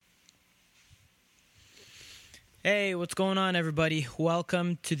Hey, what's going on, everybody?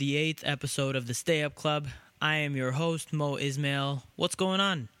 Welcome to the 8th episode of the Stay Up Club. I am your host, Mo Ismail. What's going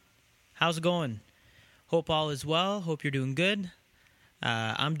on? How's it going? Hope all is well. Hope you're doing good.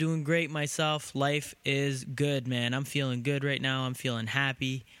 I'm doing great myself. Life is good, man. I'm feeling good right now. I'm feeling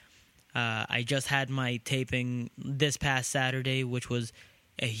happy. I just had my taping this past Saturday, which was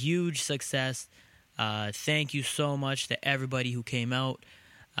a huge success. Thank you so much to everybody who came out.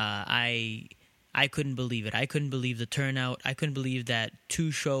 I couldn't believe it. I couldn't believe the turnout. I couldn't believe that 2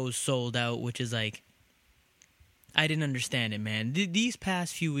 shows sold out, which is like, I didn't understand it, man. These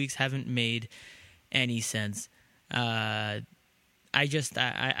past few weeks haven't made any sense. I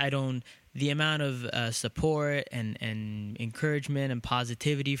don't, the amount of support and encouragement and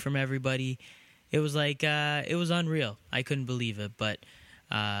positivity from everybody, it was like, it was unreal. I couldn't believe it, but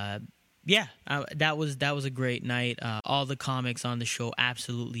that was a great night. All the comics on the show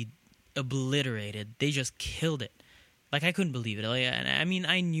absolutely obliterated. They just killed it. Like, I couldn't believe it. Like, I mean,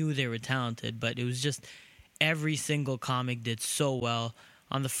 I knew they were talented, but it was just every single comic did so well.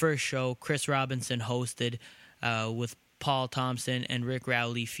 On the first show, Chris Robinson hosted with Paul Thompson and Rick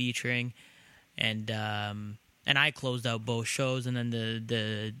Rowley featuring, and I closed out both shows. And then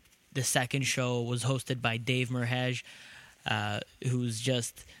the second show was hosted by Dave Merhej, who's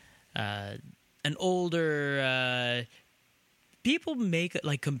just an older. People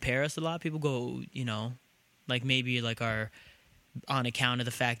compare us a lot. People go, like maybe like our on account of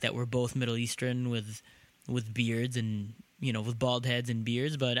the fact that we're both Middle Eastern with beards and with bald heads and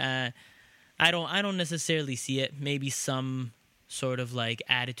beards, but I don't necessarily see it. Maybe some sort of like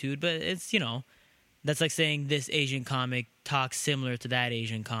attitude, but it's that's like saying this Asian comic talks similar to that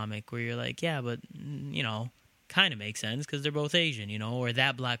Asian comic, where you're like, yeah, but kind of makes sense because they're both Asian, or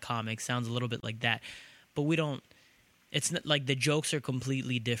that black comic sounds a little bit like that, but we don't. It's not like the jokes are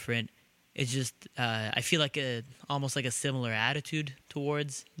completely different. It's just I feel like almost like a similar attitude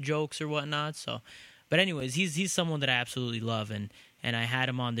towards jokes or whatnot. So, but anyways, he's someone that I absolutely love, and I had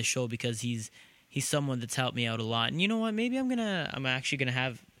him on the show because he's someone that's helped me out a lot. And you know what? Maybe Maybe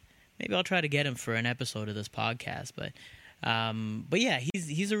I'll try to get him for an episode of this podcast. But yeah,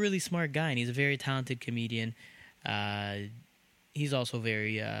 he's a really smart guy, and he's a very talented comedian. He's also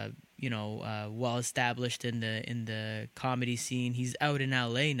very well established in the comedy scene. He's out in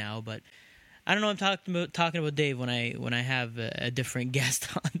LA now, but I don't know. I'm talking about Dave when I have a different guest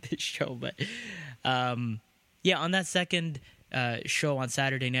on this show. But on that second show on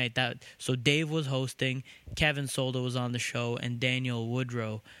Saturday night, so Dave was hosting, Kevin Solda was on the show, and Daniel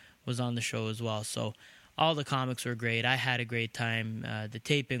Woodrow was on the show as well. So all the comics were great. I had a great time. The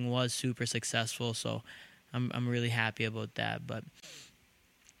taping was super successful, so I'm really happy about that. But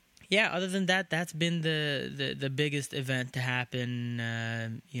yeah, other than that, that's been the biggest event to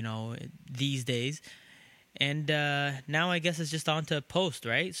happen, these days. And now I guess it's just on to post,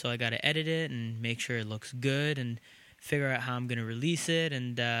 right? So I got to edit it and make sure it looks good and figure out how I'm going to release it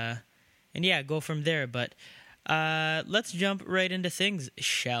and go from there. But let's jump right into things,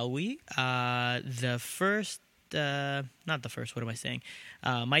 shall we? Not the first, what am I saying?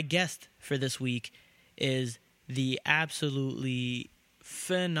 My guest for this week is the absolutely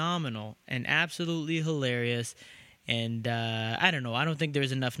phenomenal and absolutely hilarious, and I don't know, I don't think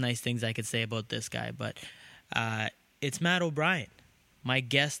there's enough nice things I could say about this guy, but it's Matt O'Brien. My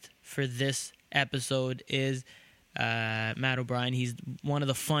guest for this episode is Matt O'Brien. He's one of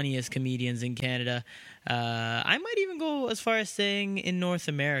the funniest comedians in Canada. I might even go as far as saying in North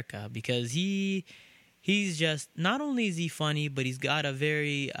America, because he's just, not only is he funny, but he's got a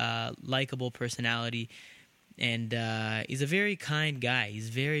very likable personality. And he's a very kind guy. He's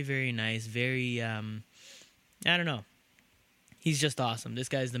very, very nice. Very, I don't know. He's just awesome. This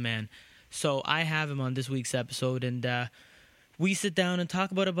guy's the man. So I have him on this week's episode, and we sit down and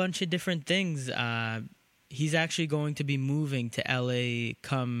talk about a bunch of different things. He's actually going to be moving to LA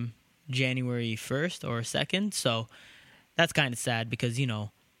come January 1st or 2nd. So that's kind of sad because,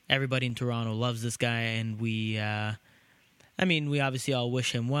 everybody in Toronto loves this guy, and we obviously all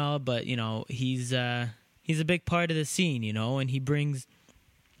wish him well, but, he's a big part of the scene, and he brings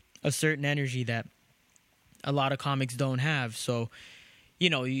a certain energy that a lot of comics don't have. So,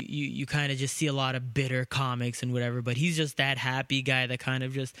 you kind of just see a lot of bitter comics and whatever, but he's just that happy guy that kind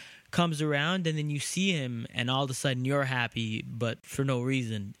of just comes around, and then you see him and all of a sudden you're happy, but for no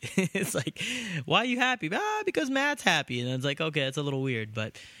reason. It's like, why are you happy? Because Matt's happy. And it's like, okay, that's a little weird.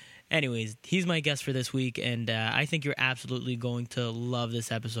 But anyways, he's my guest for this week, and I think you're absolutely going to love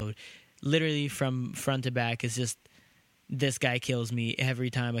this episode. Literally from front to back, it's just, this guy kills me every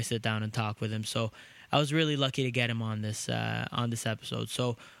time I sit down and talk with him. So I was really lucky to get him on this episode.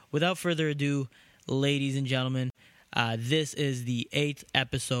 So without further ado, ladies and gentlemen, This is the 8th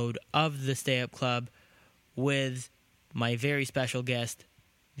episode of the Stay Up Club with my very special guest,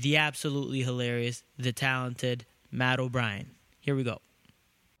 the absolutely hilarious, the talented Matt O'Brien. Here we go.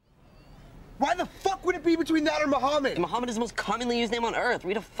 Why the fuck would it be between that or Muhammad? Muhammad is the most commonly used name on earth.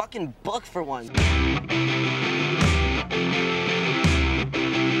 Read a fucking book for once.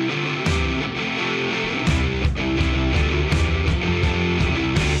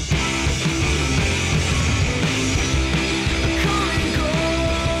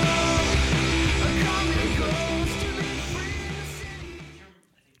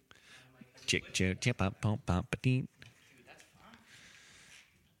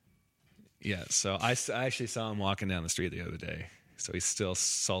 Yeah, so I actually saw him walking down the street the other day. So he's still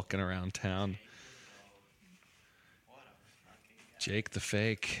sulking around town. Jake the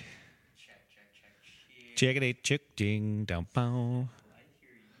fake. Check it, chick ding down bow.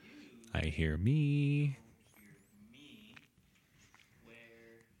 I hear me.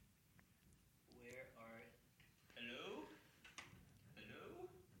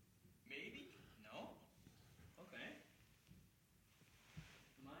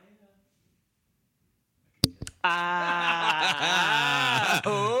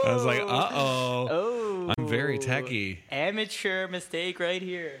 I was like, uh-oh. Oh. I'm very techie. Amateur mistake right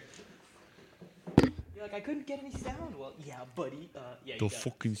here. You're like, I couldn't get any sound. Well, yeah, buddy. Yeah, The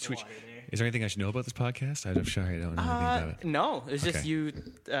fucking switch. Is there anything I should know about this podcast? I'm sorry, I don't know anything about it. No, it's just Okay. you.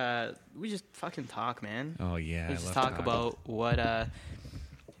 We just fucking talk, man. Oh, yeah. We I just love talk talking. about what.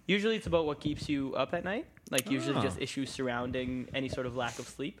 Usually, it's about what keeps you up at night. Like usually, Oh. just issues surrounding any sort of lack of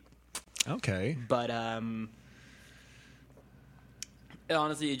sleep. Okay. But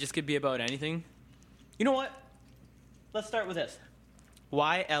honestly, it just could be about anything. You know what? Let's start with this.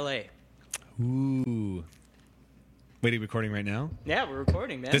 Why LA? Ooh. Wait, are you recording right now? Yeah, we're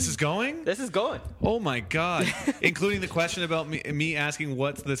recording, man. This is going? This is going. Oh, my God. Including the question about me asking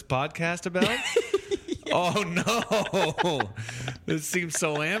what's this podcast about? Oh, no. This seems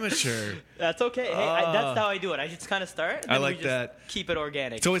so amateur. That's okay. Hey, that's how I do it. I just kind of start. And I then like we just that. Keep it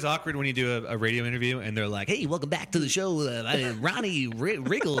organic. It's always awkward when you do a radio interview and they're like, hey, welcome back to the show. Ronnie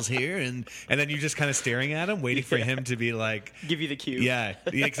Riggles here. And then you're just kind of staring at him, waiting for him to be like... Give you the cue. Yeah,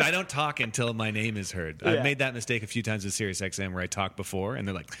 because I don't talk until my name is heard. Yeah. I've made that mistake a few times with Sirius XM where I talk before and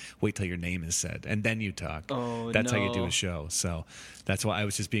they're like, wait till your name is said and then you talk. Oh, That's how you do no. a show. So that's why I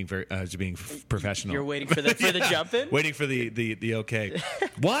was just being being professional. You're waiting for the jump in? Waiting for the okay.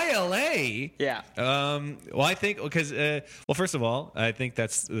 Why LA? Yeah. Well, I think because well, first of all, I think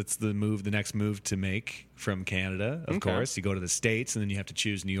that's the next move to make from Canada. Of course, you go to the States and then you have to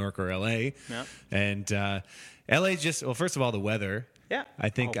choose New York or LA. Yeah. And LA just first of all, the weather. Yeah. I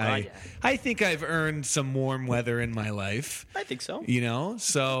think Oh, God, yeah. I think I've earned some warm weather in my life. I think so. You know,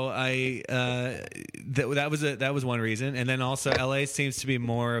 so that was one reason, and then also LA seems to be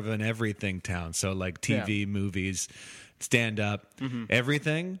more of an everything town. So like TV, movies, stand up,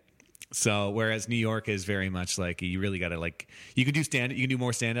 everything. So whereas New York is very much like you really got to like you can do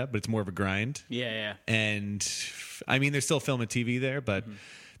more stand up, but it's more of a grind. Yeah. And I mean, there's still film and TV there, but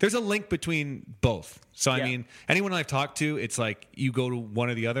there's a link between both. So I mean, anyone I've talked to, it's like you go to one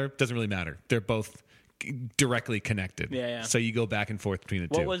or the other, doesn't really matter. They're both directly connected. Yeah. So you go back and forth between the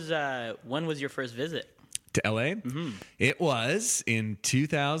two. When was your first visit? To LA? It was in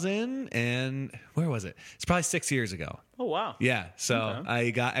 2000 and where was it? It's probably 6 years ago. Oh wow. Yeah, so Okay.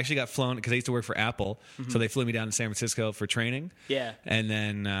 I got flown because I used to work for Apple, so they flew me down to San Francisco for training. Yeah. And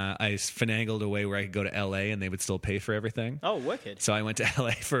then I finagled a way where I could go to LA and they would still pay for everything. Oh, wicked. So I went to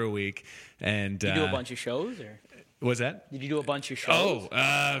LA for a week, and Did you do a bunch of shows, or was that? did you do a bunch of shows?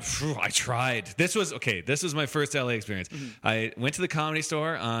 I tried. This was my first LA experience. I went to the Comedy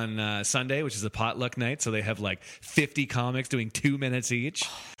Store on Sunday, which is a potluck night, so they have like 50 comics doing 2 minutes each,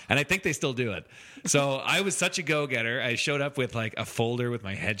 and I think they still do it. So I was such a go-getter. I showed up with like a folder with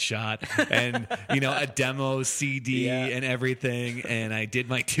my headshot and a demo CD and everything, and I did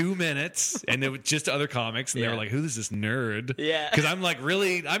my 2 minutes, and there were just other comics, and they were like, "Who is this nerd?" Yeah. Because I'm like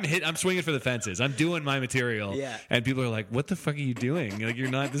I'm swinging for the fences. I'm doing my material. Yeah. And people are like, "What the fuck are you doing? Like,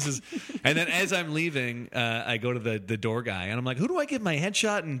 you're not. This is." And then as I'm leaving, I go to the door guy, and I'm like, "Who do I give my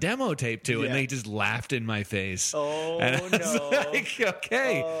headshot and demo tape to?" Yeah. And they just laughed in my face. Oh, and I was no. like,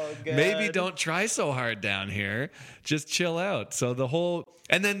 "Okay, Oh, God. maybe don't try so hard down here. Just chill out." So the whole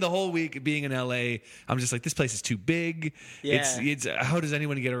week being in LA, I'm just like, this place is too big. Yeah. It's how does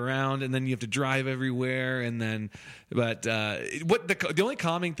anyone get around? And then you have to drive everywhere. And then, but the only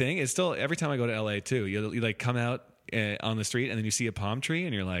calming thing is still every time I go to LA too, you like come out on the street, and then you see a palm tree,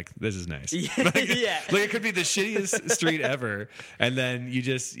 and you're like, "This is nice." Yeah. Like it could be the shittiest street ever, and then you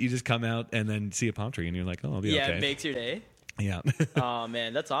just come out and then see a palm tree, and you're like, "Oh, I'll be okay." Yeah, it makes your day. Yeah. Oh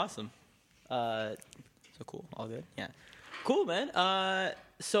man, that's awesome. So cool. All good. Yeah. Cool, man.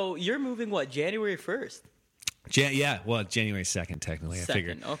 So you're moving January 1st? Well, January 2nd, technically.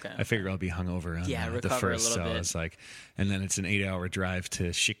 I figure I'll be hungover on the 1st. So it's like, and then it's an 8-hour drive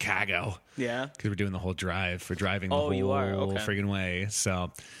to Chicago. Yeah. Because we're doing the whole drive. We're driving the whole friggin' way.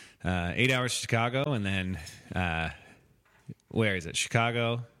 So 8 hours to Chicago, and then where is it?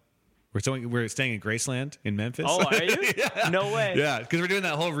 Chicago. We're staying in Graceland in Memphis. Oh, are you? Yeah. No way. Yeah, because we're doing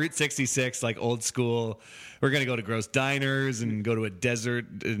that whole Route 66, like old school. We're going to go to gross diners and go to a desert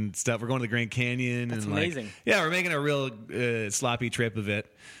and stuff. We're going to the Grand Canyon. That's and amazing. Yeah, we're making a real sloppy trip of it.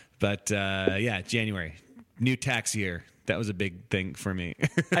 But January, new tax year. That was a big thing for me.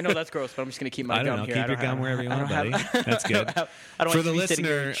 I know that's gross, but I'm just going to keep my gum here. Keep your gum wherever you want, buddy. That's good. For the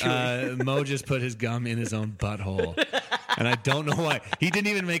listener, Mo just put his gum in his own butthole. And I don't know why. He didn't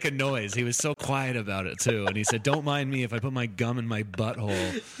even make a noise. He was so quiet about it, too. And he said, "Don't mind me if I put my gum in my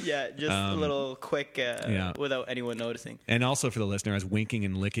butthole." Yeah, just a little quick without anyone noticing. And also for the listener, I was winking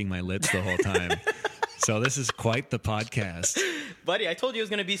and licking my lips the whole time. So this is quite the podcast. Buddy, I told you it was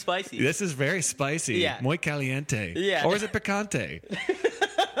going to be spicy. This is very spicy. Yeah. Muy caliente. Yeah. Or is it picante?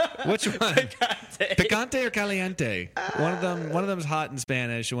 Which one? Picante. Picante or caliente? One of them's hot in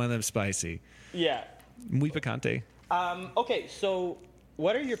Spanish, and one of them's spicy. Yeah. Muy picante. Okay, so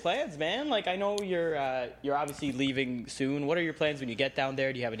what are your plans, man? Like, I know you're obviously leaving soon. What are your plans when you get down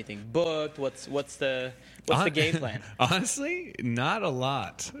there? Do you have anything booked? What's the game plan? Honestly, not a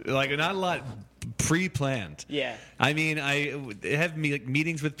lot. Like, not a lot pre-planned. Yeah. I mean, I have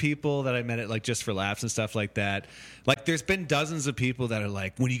meetings with people that I met at, like, just for laughs and stuff like that. Like, there's been dozens of people that are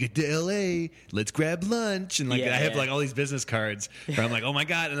like, "When you get to LA, let's grab lunch." And like, I have like all these business cards where I'm like, "Oh my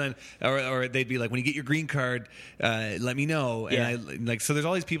God." And then, or they'd be like, "When you get your green card, let me know." And I like, so there's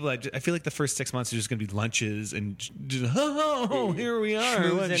all these people that I feel like the first 6 months are just going to be lunches and just, here we are.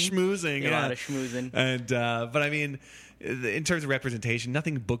 Schmoozing. A lot of schmoozing. And, but I mean, in terms of representation,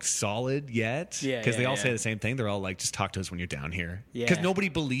 nothing booked solid yet. Because they all say the same thing. They're all like, "Just talk to us when you're down here." Because nobody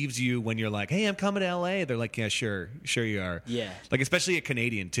believes you when you're like, "Hey, I'm coming to LA." They're like, "Yeah, sure you are." Yeah. Like, especially a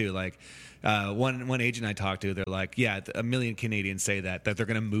Canadian too. Like, one agent I talked to, they're like, "Yeah, a million Canadians say that they're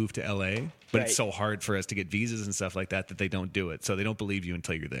going to move to LA, but it's so hard for us to get visas and stuff like that they don't do it. So they don't believe you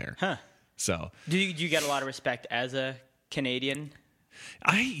until you're there." Huh. So do you get a lot of respect as a Canadian?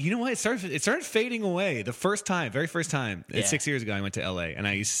 You know what? It started fading away. The very first time, 6 years ago, I went to LA, and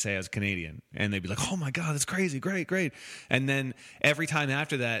I used to say I was Canadian, and they'd be like, "Oh my God, that's crazy, great." And then every time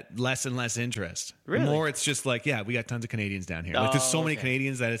after that, less and less interest. Really? The more it's just like, yeah, we got tons of Canadians down here. Like, there's so many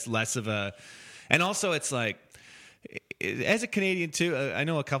Canadians that it's less of a, and also it's like, as a Canadian too, I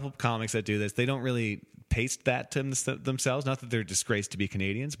know a couple of comics that do this. They don't really paste that to themselves. Not that they're disgraced to be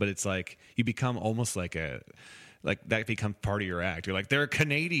Canadians, but it's like you become almost like that becomes part of your act. You're like, they're a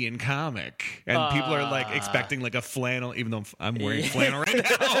Canadian comic. And people are like expecting like a flannel, even though I'm wearing flannel right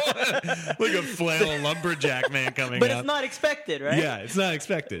now. Like a flannel lumberjack man coming but up. It's not expected, right? Yeah, it's not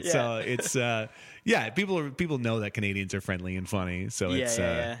expected. So it's, people know that Canadians are friendly and funny. So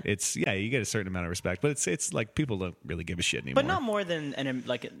it's you get a certain amount of respect. But it's like people don't really give a shit anymore. But not more than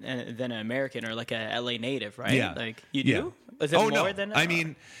an American or like a LA native, right? Yeah. Like, you do? Is it more than? I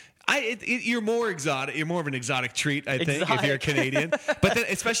mean, you're more exotic. You're more of an exotic treat, I think, if you're a Canadian. But then,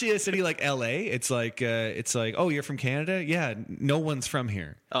 especially in a city like LA, it's like, oh, you're from Canada? Yeah, no one's from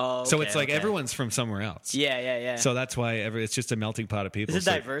here. Oh, okay, so it's like everyone's from somewhere else. Yeah. So that's why it's just a melting pot of people. Is it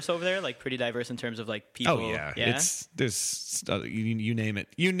diverse over there? Like pretty diverse in terms of like people? Oh yeah. There's you name it.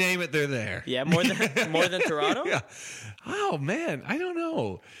 You name it, they're there. Yeah, more than Toronto. Yeah. Oh man, I don't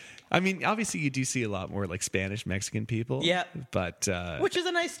know. I mean, obviously, you do see a lot more like Spanish, Mexican people. Yeah. But which is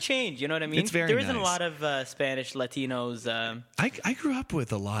a nice change, you know what I mean? It's very There isn't nice. a lot of Spanish, Latinos. I grew up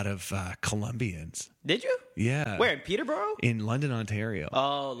with a lot of Colombians. Did you? Yeah. Where, in Peterborough? In London, Ontario.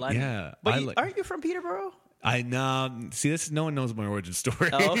 Oh, London. Yeah. But aren't you from Peterborough? See, no one knows my origin story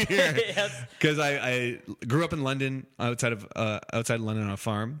Oh, okay. here. Yes. Because I grew up in London, outside of London on a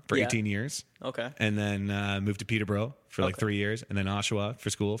farm for 18 years. Okay. And then moved to Peterborough for like 3 years, and then Oshawa for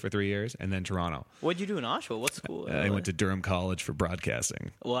school for 3 years, and then Toronto. What'd you do in Oshawa? What school? I went to Durham College for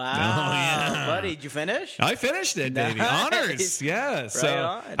broadcasting. Wow. Oh, yeah. Buddy, did you finish? I finished it, baby. Nice. Honors. Yeah. So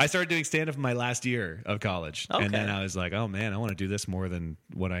on. I started doing stand-up in my last year of college. Okay. And then I was like, oh, man, I want to do this more than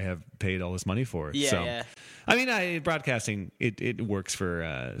what I have paid all this money for. Yeah, so, yeah. I mean, broadcasting, it works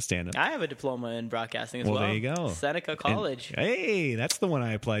for stand-up. I have a diploma in broadcasting as well. Well, there you go. Seneca College. Hey, that's the one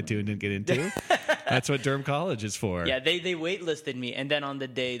I applied to and didn't get into. That's what Durham College is for. Yeah, they waitlisted me, and then on the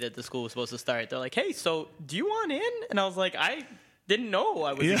day that the school was supposed to start, they're like, "Hey, so do you want in?" And I was like, "I didn't know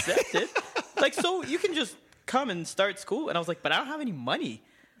I was accepted. Like, so you can just come and start school." And I was like, "But I don't have any money."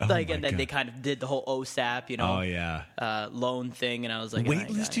 Like, and then they kind of did the whole OSAP, you know, loan thing, and I was like,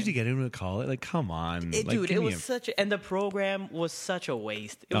 waitlist you to get into a college? Like, come on, dude, it was and the program was such a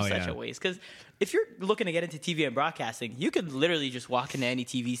waste. It was such a waste because if you're looking to get into TV and broadcasting, you could literally just walk into any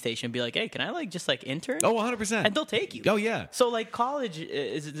TV station and be like, "Hey, can I just intern?" Oh, 100%, and they'll take you. Oh yeah. So like college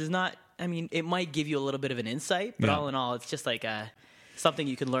is not. I mean, it might give you a little bit of an insight, but all in all, it's just like something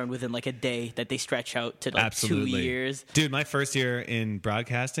you can learn within like a day that they stretch out to like 2 years. Dude, my first year in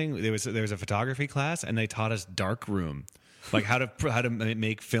broadcasting, there was a photography class, and they taught us dark room. Like how to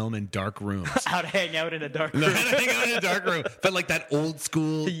make film in dark rooms. How to hang out in a dark room. How to hang out in a dark room. But like that old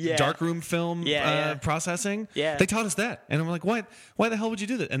school dark room film processing. Yeah. They taught us that. And I'm like, why the hell would you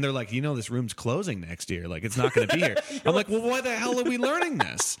do that? And they're like, this room's closing next year. Like it's not going to be here. I'm like, well, why the hell are we learning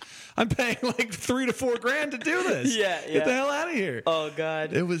this? I'm paying like $3,000 to $4,000 to do this. Get the hell out of here. Oh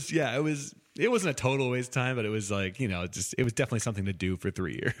God. It wasn't a total waste of time, but it was like, it was definitely something to do for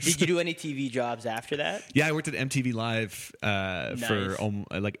 3 years. Did you do any TV jobs after that? Yeah, I worked at MTV Live for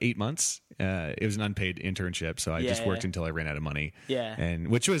like 8 months. It was an unpaid internship, so I just worked until I ran out of money. Yeah, and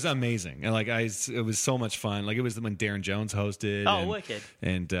which was amazing. And it was so much fun. Like it was when Darren Jones hosted. Oh, wicked!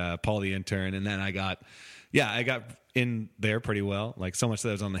 And Paul the intern, and then I got in there pretty well, like so much that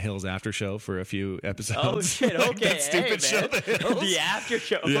I was on the Hills after show for a few episodes. Oh shit! Like Okay, that stupid show, The Hills. The after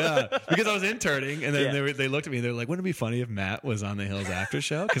show. Yeah, because I was interning, and then they looked at me and they're like, "Wouldn't it be funny if Matt was on the Hills after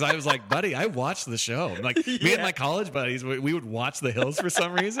show?" Because I was like, "Buddy, I watched the show." Like me and my college buddies, we would watch the Hills for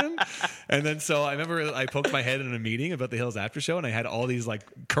some reason, and then so I remember I poked my head in a meeting about the Hills after show, and I had all these like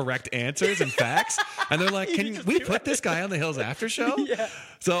correct answers and facts, and they're like, "Can we put this guy on the Hills after show?" Yeah.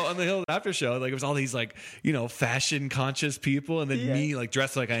 So on the Hills after show, like it was all these like fashion conscious people. And then me, like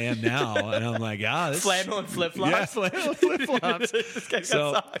dressed like I am now, and I'm like, this flannel and flip flops. Yeah, flannel and flip flops. This guy got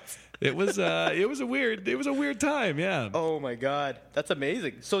socks. it was a weird time. Yeah. Oh my God, that's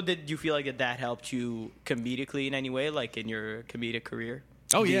amazing. So did you feel like that helped you comedically in any way, like in your comedic career?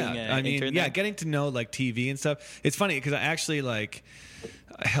 Oh yeah, I mean, getting to know like TV and stuff. It's funny because I actually like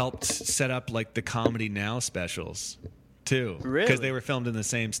helped set up like the Comedy Now specials. Too, really? Because they were filmed in the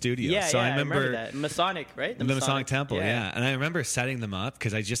same studio. Yeah, so I remember that Masonic, right? The Masonic Temple, yeah. And I remember setting them up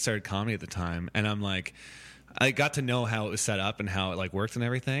because I just started comedy at the time, and I'm like, I got to know how it was set up and how it like worked and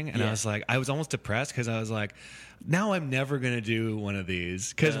everything, and I was like, I was almost depressed because I was like, now I'm never gonna do one of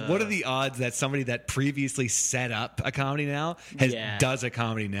these because what are the odds that somebody that previously set up a Comedy Now does a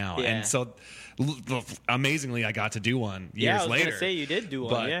Comedy Now, and so. Amazingly, I got to do one years later. I was gonna say you did do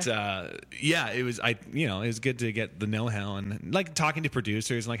one, but it was it was good to get the know-how and like talking to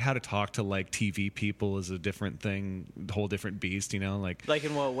producers and like how to talk to like TV people is a different thing, a whole different beast, like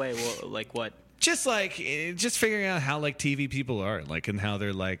in what way? Well, like what? Just figuring out how like TV people are like and how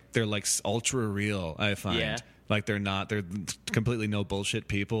they're ultra real. I find like they're completely no bullshit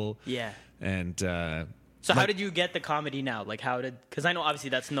people. Yeah, and. So how did you get the Comedy Now? Like because I know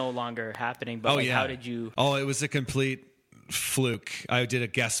obviously that's no longer happening, but how did you? Oh, it was a complete fluke. I did a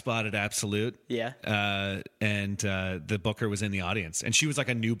guest spot at Absolute. Yeah. And the booker was in the audience, and she was like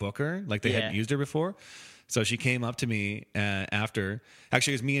a new booker, like they hadn't used her before. So she came up to me after.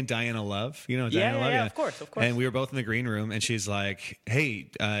 Actually, it was me and Diana Love. You know Diana Love? Yeah, of course. And we were both in the green room, and she's like, "Hey,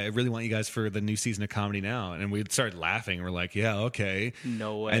 I really want you guys for the new season of Comedy Now." And we started laughing. We're like, "Yeah, okay."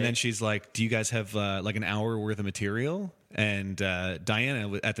 No way. And then she's like, "Do you guys have like an hour worth of material?" And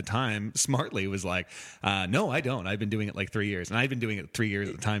Diana at the time smartly was like, "No, I don't. I've been doing it like 3 years, and I've been doing it 3 years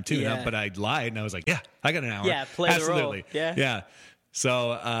at the time too." Yeah. But I lied, and I was like, "Yeah, I got an hour." Yeah, play absolutely. the role. Yeah.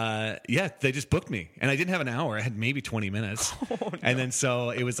 So, they just booked me. And I didn't have an hour. I had maybe 20 minutes. Oh, no. And then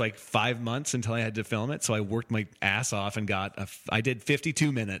so it was like 5 months until I had to film it. So I worked my ass off and I did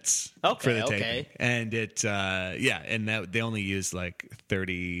 52 minutes for the taping. And and that they only used like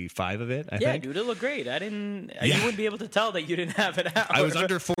 35 of it, I think. Yeah, dude, it looked great. You wouldn't be able to tell that you didn't have an hour. I was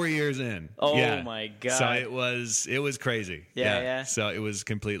under 4 years in. Oh, my God. So it was crazy. Yeah. So it was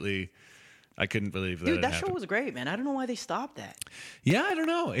completely... I couldn't believe that. Dude, that show was great, man. I don't know why they stopped that. Yeah, I don't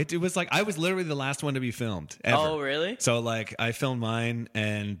know. It was like I was literally the last one to be filmed ever. Oh, really? So like I filmed mine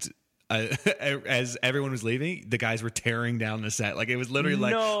and as everyone was leaving, the guys were tearing down the set. Like it was literally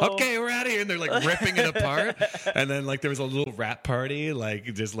like, okay, we're out of here, and they're like ripping it apart. And then like there was a little wrap party,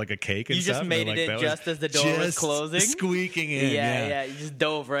 like just like a cake and stuff. You just made it in just as the door was closing, squeaking in. Yeah. You just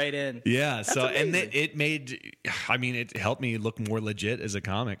dove right in. Yeah. That's so amazing. and it made, I mean, it helped me look more legit as a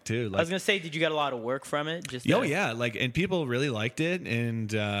comic too. Like, I was gonna say, did you get a lot of work from it? Yeah, like, and people really liked it,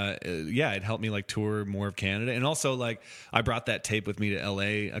 and it helped me like tour more of Canada, and also like I brought that tape with me to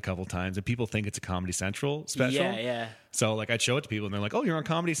LA a couple times, and people think it's a Comedy Central special. Yeah. So like I'd show it to people, and they're like, "Oh, you're on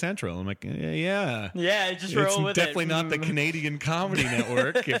Comedy Central." I'm like, "Yeah, just roll with it." It's definitely not the Canadian Comedy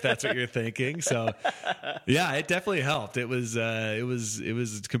Network, if that's what you're thinking. So, yeah, it definitely helped. It was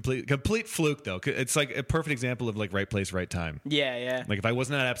complete fluke though. It's like a perfect example of like right place, right time. Yeah. Like if I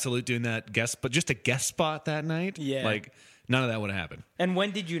wasn't at Absolute doing that but just a guest spot that night, like none of that would have happened. And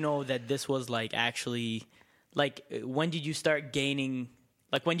when did you know that this was like actually, like when did you start gaining?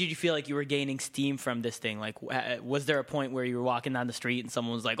 Like, when did you feel like you were gaining steam from this thing? Like, was there a point where you were walking down the street and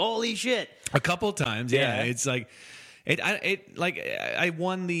someone was like, "Holy shit"? A couple times, yeah. It's like, I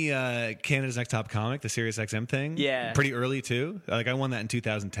won the Canada's Next Top Comic, the Sirius XM thing, pretty early too. Like, I won that in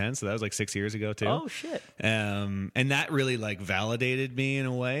 2010, so that was like 6 years ago too. Oh shit! And that really like validated me in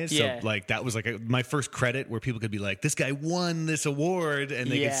a way. So like that was like my first credit where people could be like, "This guy won this award," and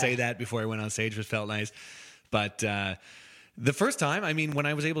they could say that before I went on stage, which felt nice. But the first time, I mean, when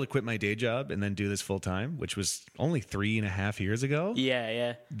I was able to quit my day job and then do this full time, which was only 3.5 years ago.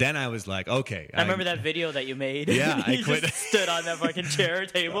 Yeah. Then I was like, okay. I remember that video that you made. Yeah, I quit. Just stood on that fucking chair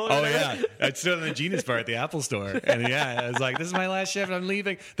table. Oh yeah, I stood on the Genius Bar at the Apple Store, and I was like, "This is my last shift. I'm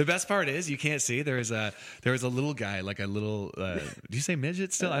leaving." The best part is you can't see. There was a little guy, like a little. Do you say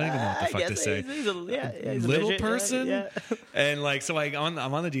midget still? I don't even know what the fuck to say. He's a little midget, person. Yeah. And like, so I'm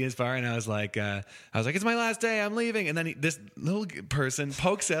on the Genius Bar, and I was like, "It's my last day. I'm leaving." And then this little person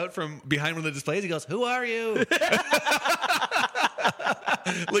pokes out from behind one of the displays. He goes, "Who are you?"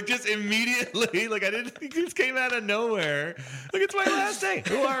 Like just immediately, like it just came out of nowhere. Like, it's my last day.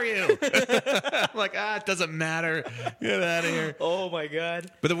 Who are you? I'm like, it doesn't matter. Get out of here. Oh my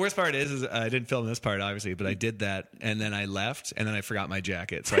god. But the worst part is I didn't film this part obviously, but I did that and then I left and then I forgot my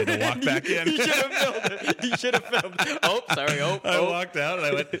jacket, so I had to walk back in. You should have filmed it. Oh, sorry. I walked out and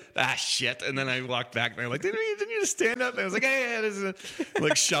I went, shit, and then I walked back and they're like, didn't you just stand up? And I was like, hey, this is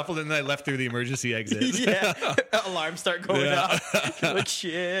like shuffled, and then I left through the emergency exit. Yeah. Alarms start going off. Like,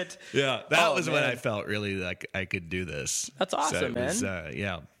 shit. Yeah, that was when I felt really like I could do this. That's awesome, man.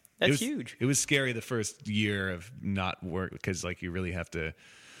 That's huge. It was scary the first year of not work because like you really have to.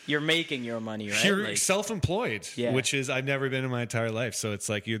 You're making your money, right? You're like, self-employed, which is I've never been in my entire life. So it's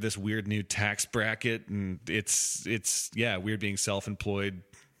like you're this weird new tax bracket, and it's weird being self-employed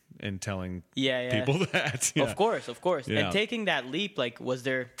and telling people that. Yeah. Of course. Yeah. And taking that leap, like, was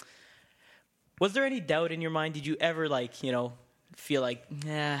there any doubt in your mind? Did you ever feel like,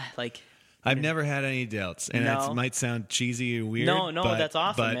 like? I've never had any doubts, and it might sound cheesy or weird. No, but, that's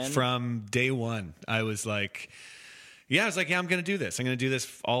awesome, but man. From day one, I was like, I'm going to do this. I'm going to do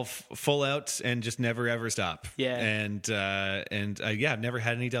this all full out and just never ever stop. Yeah. And I've never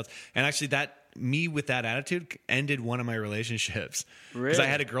had any doubts. And actually, me with that attitude ended one of my relationships. Really? Because I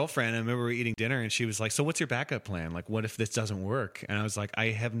had a girlfriend, and I remember we were eating dinner, and she was like, "So what's your backup plan? Like, what if this doesn't work?" And I was like,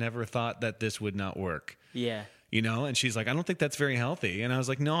 "I have never thought that this would not work." Yeah. And she's like, "I don't think that's very healthy." And I was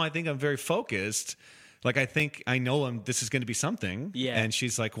like, "No, I think I'm very focused. Like, I think I know this is going to be something." Yeah. And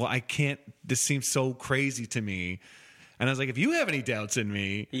she's like, "Well, I can't. This seems so crazy to me." And I was like, "If you have any doubts in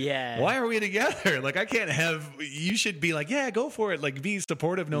me, why are we together? Like, I can't have. You should be like, yeah, go for it. Like, be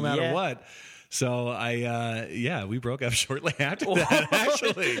supportive no matter what." So we broke up shortly after that.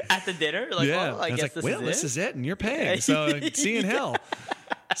 Actually, at the dinner, like, yeah, well, I guess this is it, and you're paying. So see you in hell.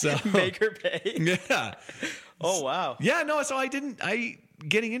 So make her pay. Yeah. Oh wow. Yeah, no, so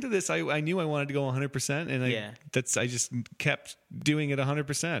getting into this, I knew I wanted to go 100%, and I just kept doing it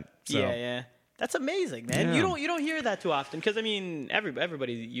 100%. So. Yeah. That's amazing, man. Yeah. You don't hear that too often, because I mean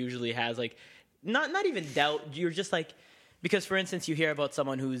everybody usually has like not even doubt. You're just like, because for instance you hear about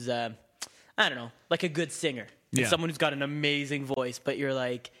someone who's I don't know, like a good singer, and someone who's got an amazing voice, but you're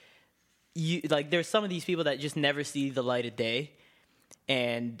like there's some of these people that just never see the light of day.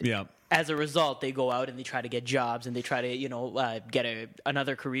 And as a result, they go out and they try to get jobs and they try to, get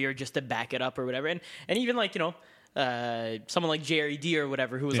another career just to back it up or whatever. And even like, someone like Jerry D or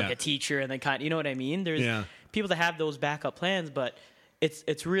whatever, who was like a teacher and then you know what I mean? There's people that have those backup plans, but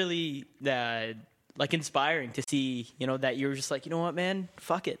it's really like inspiring to see, that you're just like, you know what, man,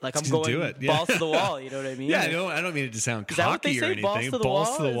 fuck it. Like, I'm going balls to the wall. You know what I mean? Yeah, I don't mean it to sound cocky is that what they say, or anything.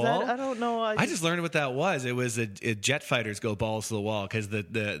 Balls to the wall? I don't know. I just learned what that was. It was jet fighters go balls to the wall because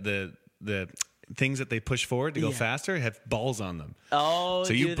the the things that they push forward to go faster have balls on them. Oh,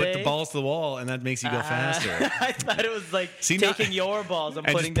 so you put the balls to the wall, and that makes you go faster. I thought it was like taking your balls and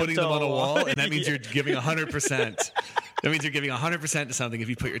putting them on a wall, and that means yeah. you're giving 100%. That means you're giving 100% to something if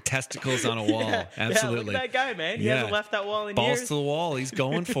you put your testicles on a wall. Yeah. Absolutely. Yeah, look at that guy, man. He hasn't left that wall in balls years. to the wall. He's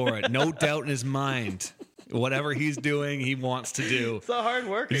going for it. No doubt in his mind. Whatever he's doing, he wants to do. It's a hard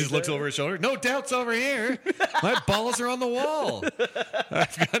worker. He just looks over his shoulder. No doubts over here. My balls are on the wall.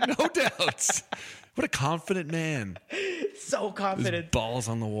 I've got no doubts. What a confident man. So confident. His balls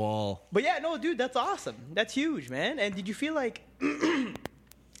on the wall. But yeah, no, dude, that's awesome. That's huge, man. And did you feel like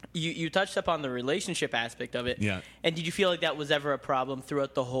you touched upon the relationship aspect of it? Yeah. And did you feel like that was ever a problem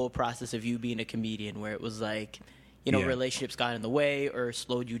throughout the whole process of you being a comedian, where it was like, you know, relationships got in the way or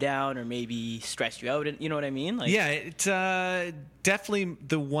slowed you down or maybe stressed you out? And you know what I mean? Like, yeah, it definitely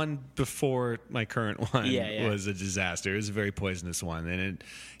the one before my current one was a disaster. It was a very poisonous one, and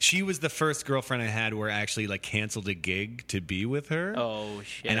she was the first girlfriend I had where I actually like canceled a gig to be with her. Oh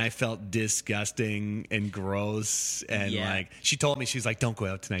shit! And I felt disgusting and gross, and like she told me, she's like, "Don't go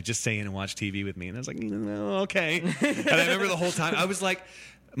out tonight. Just stay in and watch TV with me." And I was like, "No, okay." And I remember the whole time I was like,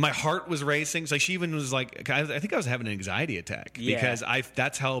 my heart was racing. So she even was like, I think I was having an anxiety attack because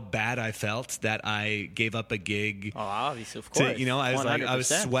that's how bad I felt that I gave up a gig. Oh, obviously, of course. You know, I was 100%. Like, I was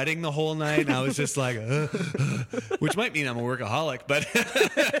sweating the whole night. And I was just like, which might mean I'm a workaholic, but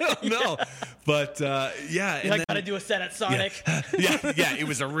I don't know. But yeah, I got to do a set at Sonic. Yeah, it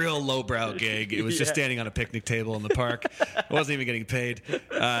was a real lowbrow gig. It was just standing on a picnic table in the park. I wasn't even getting paid.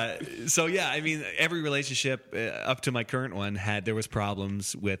 So yeah, I mean, every relationship up to my current one there was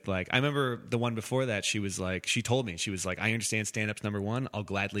problems with, like, I remember the one before that, she told me, she was like, I understand stand-up's number one, I'll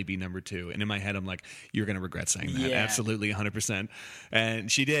gladly be number two. And in my head, I'm like, you're going to regret saying that. Absolutely, 100%.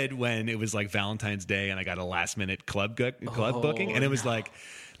 And she did when it was like Valentine's Day and I got a last minute club booking. And it was like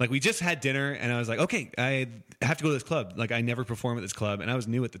we just had dinner and I was like, okay, I have to go to this club. Like, I never perform at this club. And I was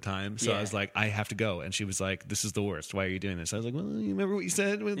new at the time. So I was like, I have to go. And she was like, this is the worst. Why are you doing this? I was like, well, you remember what you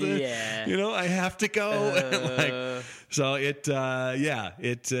said with you know, I have to go. So it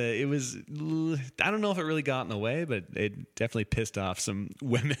was, I don't know if it really got in the way, but it definitely pissed off some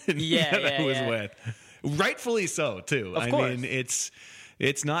women that I was with. Rightfully so too. Of course. Mean,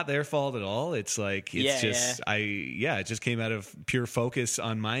 it's not their fault at all. It's like, it just came out of pure focus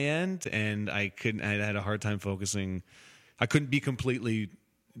on my end, and I had a hard time focusing. I couldn't be completely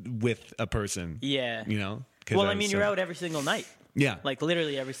with a person. Yeah. You know? Well, I mean, you're out every single night. Yeah. Like,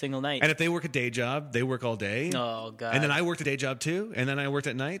 literally every single night. And if they work a day job, they work all day. Oh, God. And then I worked a day job too, and then I worked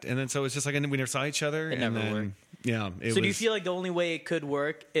at night, and then so it's just like, we never saw each other. It never worked. Yeah. So do you feel like the only way it could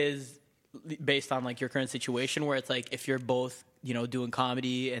work is based on, like, your current situation, where it's like, if you're both, you know, doing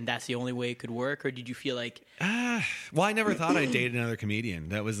comedy and that's the only way it could work? Or did you feel like... well, I never thought I'd date another comedian.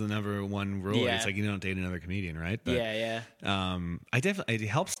 That was the number one rule. Yeah. It's like, you don't date another comedian, right? But, it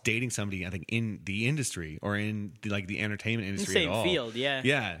helps dating somebody, I think, in the industry or in the entertainment industry same at all. field, yeah.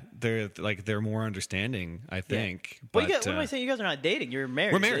 Yeah, they're more understanding, I think. Yeah. But what am I saying? You guys are not dating. You're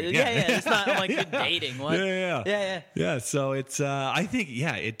married. We're married. Yeah. It's not like you're dating. What? Yeah. So it's, I think,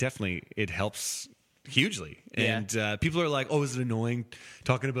 it helps hugely. And people are like, oh, is it annoying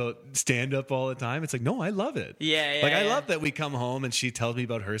talking about stand-up all the time? It's like, no, I love it. I love that we come home and she tells me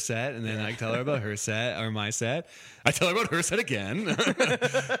about her set, and then I tell her about her set or my set. I tell her about her set again.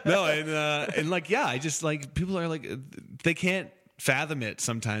 I just, like, people are like, they can't fathom it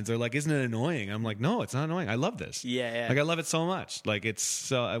sometimes. They're like, isn't it annoying? I'm like, no, it's not annoying. I love this. Like, I love it so much. Like, it's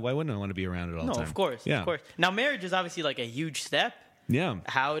so, why wouldn't I want to be around it all the time? No, of course. Of course. Now, marriage is obviously like a huge step. Yeah.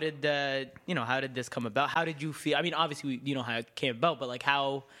 How did this come about? How did you feel? I mean, obviously, you know how it came about, but like,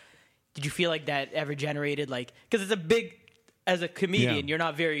 how did you feel like that ever generated, like, because it's a big, as a comedian, you're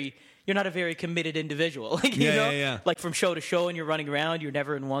not a very committed individual. Like, you know, like from show to show, and you're running around, you're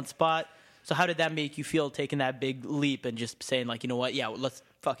never in one spot. So how did that make you feel, taking that big leap and just saying, like, you know what? Yeah, let's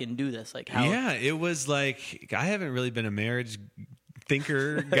fucking do this. Like, how? Yeah, it was like, I haven't really been a marriage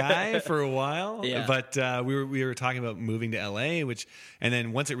thinker guy for a while, but we were talking about moving to LA, and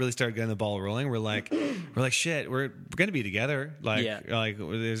then once it really started getting the ball rolling, we're like shit, we're going to be together. Like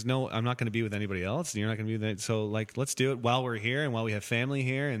there's no, I'm not going to be with anybody else, and you're not going to be with it. So, like, let's do it while we're here and while we have family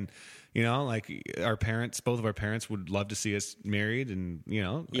here, and you know, like, both of our parents would love to see us married, and you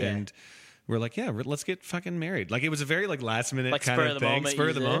know, and we're like, let's get fucking married. Like, it was a very, like, last minute like kind of thing. Spur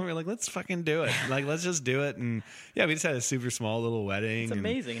of the moment. It. We're like, let's fucking do it. Like, let's just do it. And yeah, we just had a super small little wedding. It's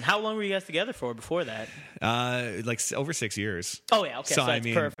amazing. And how long were you guys together for before that? Like over 6 years. Oh yeah, okay. So I it's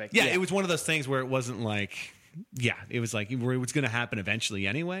mean, perfect. Yeah, it was one of those things where it wasn't like, it was like, it was going to happen eventually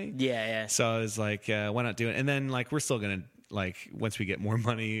anyway. Yeah. So I was like, why not do it? And then, like, we're still going to like once we get more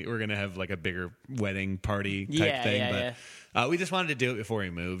money, we're gonna have like a bigger wedding party type thing. But we just wanted to do it before we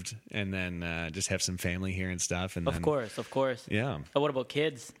moved, and then just have some family here and stuff. And Of course. yeah. But what about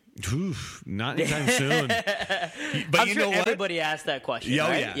kids? Oof, not anytime soon. But I'm you sure know what? everybody asked that question. Yeah,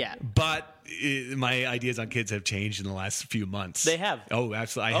 right? yeah. But my ideas on kids have changed in the last few months. They have. Oh,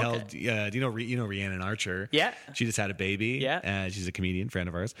 absolutely. I held. Do you know Rhiannon Archer? Yeah. She just had a baby. Yeah. She's a comedian friend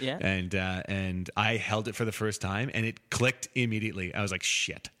of ours. Yeah. And I held it for the first time, and it clicked immediately. I was like,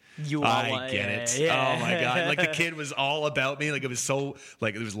 shit. I get it. Yeah. Oh my god! Like the kid was all about me. Like it was so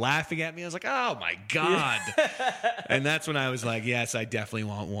like it was laughing at me. I was like, oh my god! And that's when I was like, yes, I definitely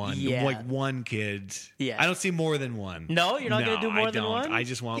want one. Yeah. Like one kid. Yeah. I don't see more than one. No, you're not gonna do more than don't. one. I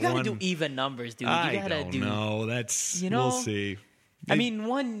just want you gotta one. do even numbers, dude. I You gotta don't do. know. That's You know, we'll see. I mean,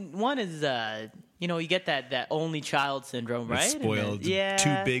 one is you get that only child syndrome, right? It's spoiled. Yeah.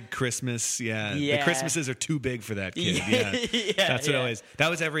 Too big Christmas. Yeah. Yeah. The Christmases are too big for that kid. Yeah. That's what it was. That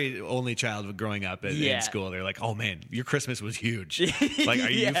was every only child growing up in school. They're like, oh man, your Christmas was huge. Like,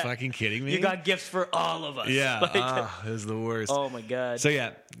 are you fucking kidding me? You got gifts for all of us. Yeah. Like, it was the worst. oh my god. So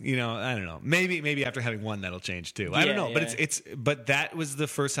yeah, I don't know. Maybe after having one that'll change too. I don't know. But but that was the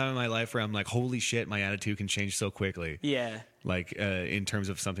first time in my life where I'm like, holy shit, my attitude can change so quickly. Yeah. Like in terms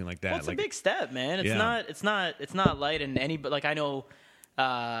of something like that. Well, it's like, a big step, man. It's not light, and but like I know,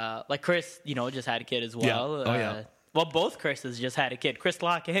 like Chris, just had a kid as well. Yeah. Oh yeah. Well, both Chris's just had a kid. Chris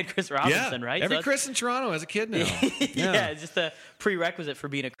Locke and Chris Robinson, right? Every Chris in Toronto has a kid now. Yeah, it's just a prerequisite for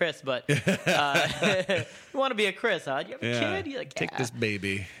being a Chris. But you want to be a Chris, huh? You have a kid? You're like, take this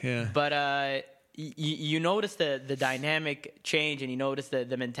baby. Yeah. But you notice the dynamic change, and you notice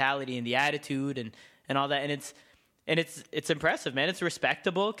the mentality and the attitude and all that, and it's impressive, man. It's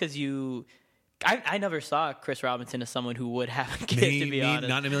respectable because I never saw Chris Robinson as someone who would have a kid, to be honest.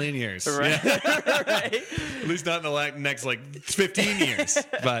 Not in a million years. Right. Right. At least not in the next 15 years.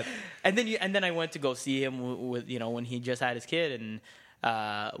 But and then I went to go see him with when he just had his kid, and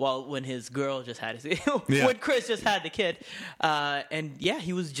when his girl just had his when Chris just had the kid, and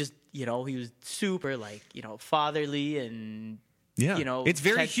he was just he was super fatherly and. Yeah, it's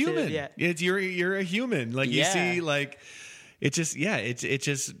very human. Yeah. It's you're a human. Like you see, it just it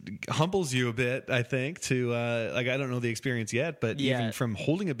just humbles you a bit. I think to I don't know the experience yet, but even from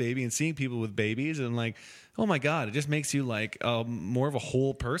holding a baby and seeing people with babies and oh my god, it just makes you more of a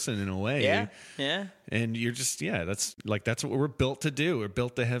whole person in a way. Yeah, yeah. And you're just that's what we're built to do. We're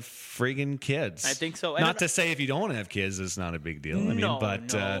built to have friggin' kids. I think so. Not to say if you don't want to have kids, it's not a big deal. I mean,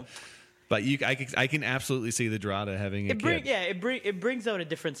 but. No. But I can absolutely see the draw to having a kid. It brings out a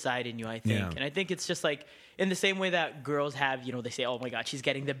different side in you, I think. Yeah. And I think it's just in the same way that girls have, they say, oh my God, she's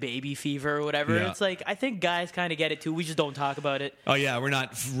getting the baby fever or whatever. Yeah. It's I think guys kind of get it too. We just don't talk about it. Oh yeah, we're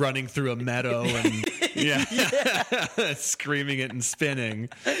not running through a meadow and screaming it and spinning.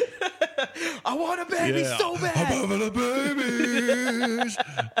 I want a baby so bad. I'm having a baby.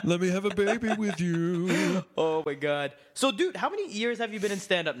 Let me have a baby with you. Oh my God. So dude, how many years have you been in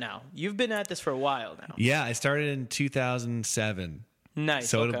stand-up now? You've been at this for a while now. Yeah, I started in 2007. Nice.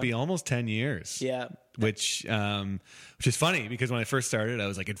 So it'll be almost 10 years. Yeah. Which is funny because when I first started, I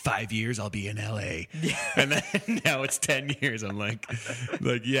was like, in 5 years, I'll be in LA. And then now it's 10 years. I'm like,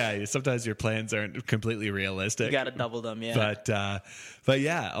 sometimes your plans aren't completely realistic. You got to double them, yeah. But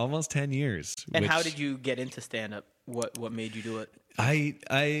yeah, almost 10 years. And how did you get into stand-up? What made you do it?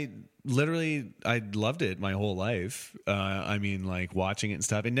 I literally, I loved it my whole life. I mean, watching it and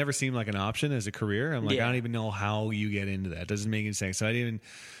stuff. It never seemed like an option as a career. I'm like, I don't even know how you get into that. It doesn't make any sense.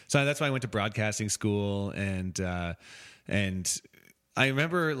 So that's why I went to broadcasting school, and I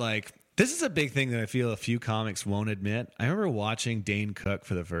remember this is a big thing that I feel a few comics won't admit. I remember watching Dane Cook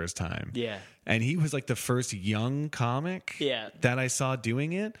for the first time. Yeah. And he was the first young comic that I saw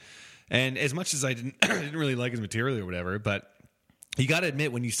doing it. And as much as I didn't really like his material or whatever, but you got to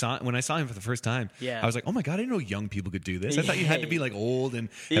admit when I saw him for the first time, I was like, oh my God, I didn't know young people could do this. I thought you had to be old and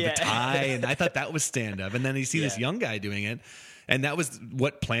have a tie, and I thought that was stand up. And then you see this young guy doing it, and that was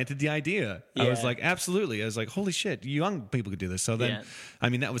what planted the idea. I was like, absolutely. I was like, holy shit, young people could do this. So then, I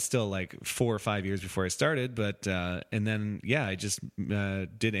mean, that was still 4 or 5 years before I started, but and then I just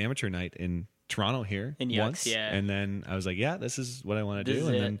did amateur night in Toronto here once, and then I was like, this is what I want to do,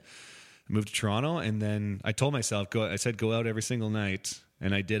 and then. Moved to Toronto, and then I told myself, go out every single night,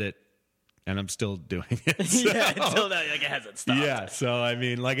 and I did it, and I'm still doing it. So, until now, it hasn't stopped. Yeah, so I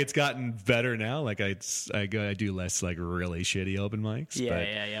mean, it's gotten better now. I do less really shitty open mics. Of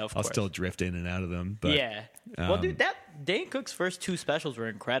course. I'll still drift in and out of them. But, well, dude, that Dane Cook's first 2 specials were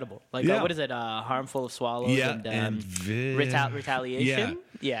incredible. What is it? Harmful of Swallows and Retaliation.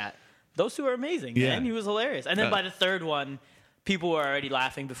 Yeah. Those two are amazing, Yeah. man. He was hilarious. And then by the third one, people were already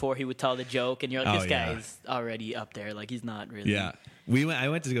laughing before he would tell the joke, and you're like, this guy's already up there. Like, he's not really. Yeah. I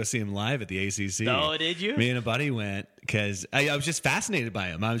went to go see him live at the ACC. Oh, did you? Me and a buddy went because I was just fascinated by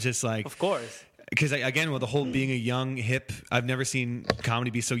him. I was just like, of course. Because again, with the whole being a young, hip, I've never seen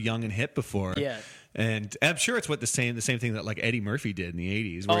comedy be so young and hip before. Yeah. And I'm sure it's what the same thing that like Eddie Murphy did in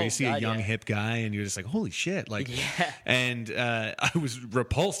the 80s, where you see a young hip guy and you're just like, holy shit. Like, and I was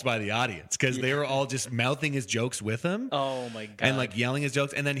repulsed by the audience because they were all just mouthing his jokes with him. Oh my God. And like yelling his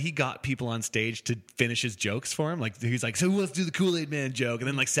jokes. And then he got people on stage to finish his jokes for him. Like he's like, so who wants to do the Kool-Aid Man joke? And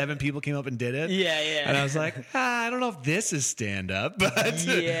then like 7 people came up and did it. Yeah. And I was like, I don't know if this is stand up, but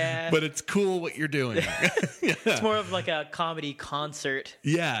but it's cool what you're doing. It's more of like a comedy concert.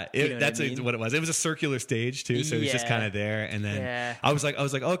 Yeah, that's what it was. It was a circular stage too, so it was just kind of there. And then I was like,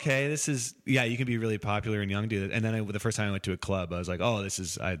 okay, this is you can be really popular and young, do that. And then the first time I went to a club, I was like, oh, this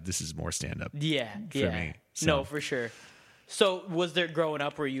is more stand up. Yeah, for me. So. No, for sure. So was there growing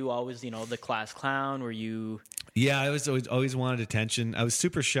up? Were you always the class clown? Were you? Yeah, I was always wanted attention. I was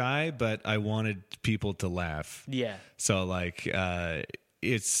super shy, but I wanted people to laugh. Yeah. So like,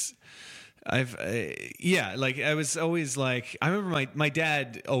 it's. I was always like, I remember my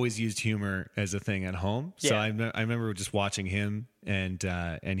dad always used humor as a thing at home. So I remember just watching him and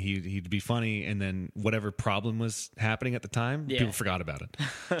he'd be funny. And then whatever problem was happening at the time, people forgot about it.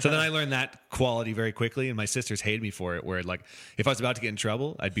 So then I learned that quality very quickly. And my sisters hated me for it, where like, if I was about to get in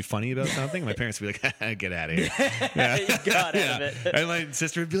trouble, I'd be funny about something. My parents would be like, get out of here. You got out of it. And my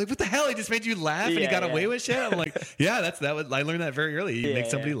sister would be like, what the hell? He just made you laugh and you got away with shit. I'm like, I learned that very early. You make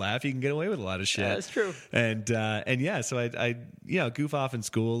somebody laugh, you can get away with a lot of shit. Yeah, that's true. And so I goof off in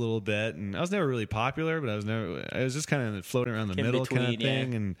school a little bit, and I was never really popular, but I was just kind of floating around the middle kind of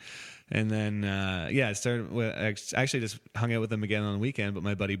thing. And then I started I actually just hung out with him again on the weekend, but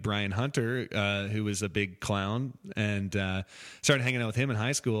my buddy Brian Hunter, who was a big clown, and started hanging out with him in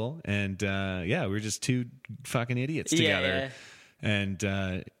high school, and we were just two fucking idiots together. And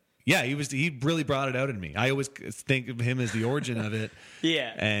he really brought it out in me. I always think of him as the origin of it.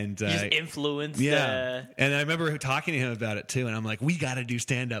 And he just influenced. And I remember talking to him about it too. And I'm like, we got to do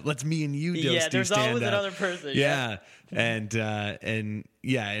stand up. Let's me and you do stand up. There's always another person. And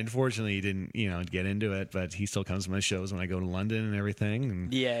unfortunately he didn't, get into it, but he still comes to my shows when I go to London and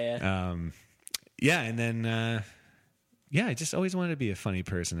everything. And and then I just always wanted to be a funny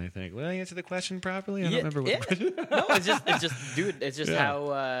person, I think. Will I answer the question properly? I don't remember what the question was. No, it's just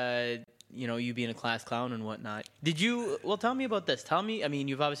how, you being a class clown and whatnot. Tell me about this.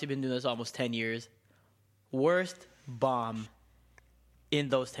 You've obviously been doing this almost 10 years. Worst bomb in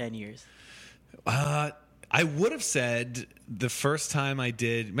those 10 years? I would have said the first time I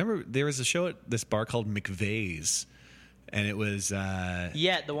did, remember there was a show at this bar called McVeigh's. And it was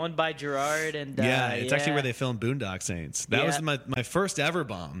the one by Gerard and it's actually where they filmed Boondock Saints. That was my first ever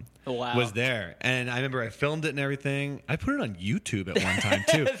bomb. Wow. Was there, and I remember I filmed it and everything. I put it on YouTube at one time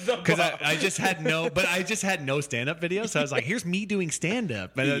too, because I just had no stand-up videos. So I was like, "Here's me doing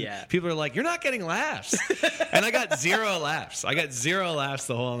stand-up," and people are like, "You're not getting laughs," and I got 0 laughs. I got 0 laughs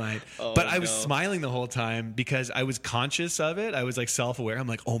the whole night, but I was smiling the whole time because I was conscious of it. I was like self-aware. I'm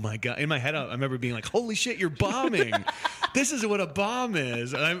like, "Oh my god!" In my head, I remember being like, "Holy shit, you're bombing." This is what a bomb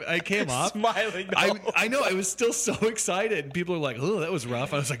is. And I came off smiling. I know. I was still so excited. And people were like, "Oh, that was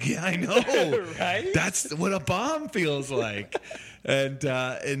rough." I was like, "Yeah, I know. Right? That's what a bomb feels like." And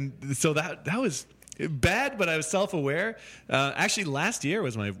so that was bad, but I was self-aware. Actually, last year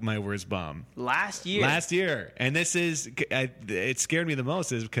was my worst bomb. Last year. And this is it scared me the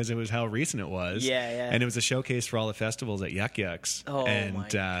most is because it was how recent it was. And it was a showcase for all the festivals at Yuck Yucks. Oh, my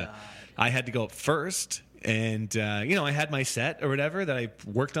God. I had to go up first. And, I had my set or whatever that I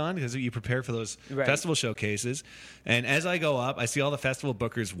worked on because you prepare for those festival showcases. And as I go up, I see all the festival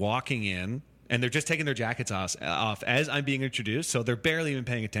bookers walking in, and they're just taking their jackets off as I'm being introduced. So they're barely even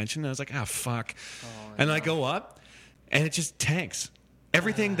paying attention. And I was like, fuck. And I go up, and it just tanks.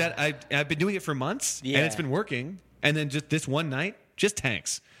 Everything that I've been doing it for months, and it's been working. And then just this one night, just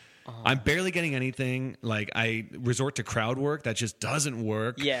tanks. I'm barely getting anything. Like, I resort to crowd work that just doesn't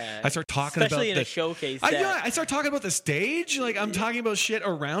work. Yeah. I start talking especially about in a showcase. I start talking about the stage. Like, I'm talking about shit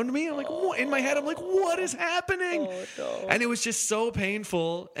around me. I'm like, in my head, I'm like, what is happening? Oh, no. And it was just so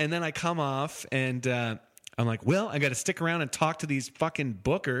painful. And then I come off, and I'm like, well, I got to stick around and talk to these fucking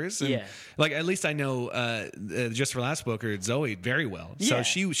bookers. And like, at least I know Just for Laughs booker Zoe very well. So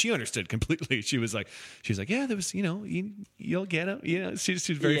she understood completely. She was like, yeah, there was, you'll get it. She's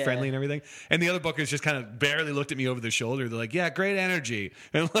very friendly and everything. And the other bookers just kind of barely looked at me over their shoulder. They're like, yeah, great energy.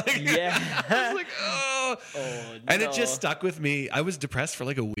 And like, I was like, oh. And it just stuck with me. I was depressed for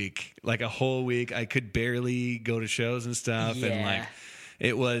like a week, like a whole week. I could barely go to shows and stuff. And like,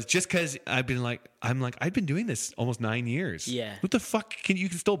 it was just because I've been doing this almost 9 years. Yeah. What the fuck? You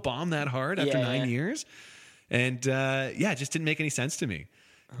can still bomb that hard after 9 years? And it just didn't make any sense to me.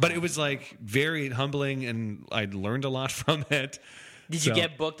 But it was like very humbling, and I learned a lot from it. Did you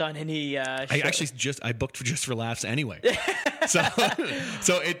get booked on any I booked for Just for Laughs anyway. That's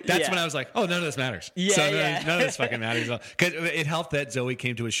when I was like, oh, none of this matters. None of this fucking matters. Because it helped that Zoe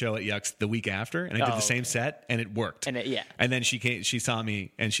came to a show at Yuck's the week after, and I did the same set, and it worked. And then she saw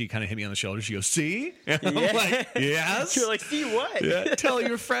me, and she kind of hit me on the shoulder. She goes, see? And I'm like, yes. You're like, see what? Yeah, tell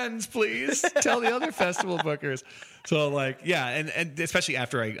your friends, please. Tell the other festival bookers. So like, and especially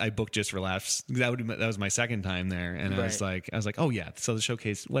after I booked Just for Laughs, that was my second time there, and I was like, oh yeah, so the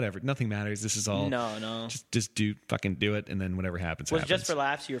showcase, whatever, nothing matters. This is all just do it, and then whatever happens. Was Just for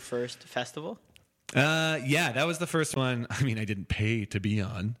Laughs your first festival? That was the first one. I mean, I didn't pay to be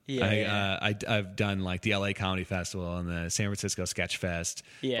on. I've done like the LA Comedy Festival and the San Francisco Sketch Fest.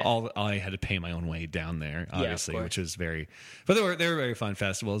 All I had to pay my own way down there, obviously, which was but they were very fun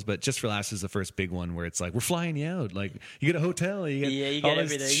festivals. But Just for Laughs is the first big one where it's like, we're flying you out, like you get a hotel, you get all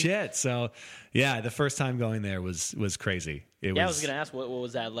this everything. Shit. So the first time going there was crazy. I was gonna ask what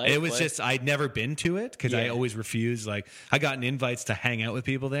was that like? It was just, I'd never been to it because I always refused. Like, I gotten invites to hang out with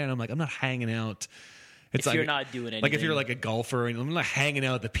people there, and I'm like, I'm not hanging out. It's if you're not doing anything. Like if you're like a golfer, and I'm not hanging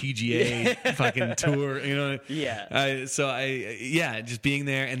out at the PGA fucking tour, you know? Just being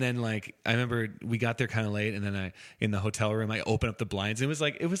there, and then like I remember we got there kind of late, and then in the hotel room I opened up the blinds. And it was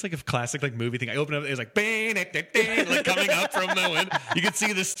like a classic like movie thing. I opened up, it was like bang, like coming up from the wind. You could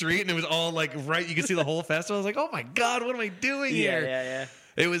see the street, and it was all like right. You could see the whole festival. I was like, oh my god, what am I doing here? Yeah.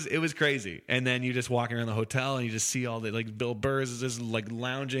 It was crazy. And then you just walking around the hotel, and you just see all the like Bill Burrs is just like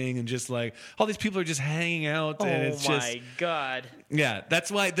lounging, and just like all these people are just hanging out. And it's my god. Yeah,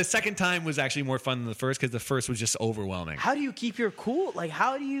 that's why the second time was actually more fun than the first, because the first was just overwhelming. How do you keep your cool? Like,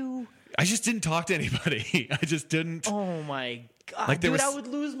 how do you? I just didn't talk to anybody. I just didn't. Oh my god, like, dude! I would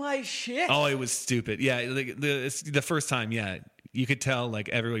lose my shit. Oh, it was stupid. Yeah, like the first time. Yeah, you could tell like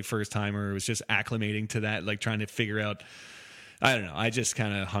every first timer was just acclimating to that, like trying to figure out. I don't know. I just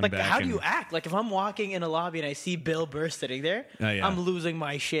kind of hung back. How do you act? Like if I'm walking in a lobby and I see Bill Burr sitting there, I'm losing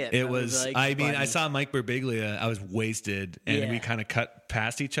my shit. It was like, I saw Mike Birbiglia. I was wasted, and we kind of cut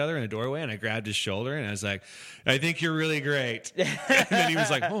past each other in a doorway, and I grabbed his shoulder, and I was like, I think you're really great. And then he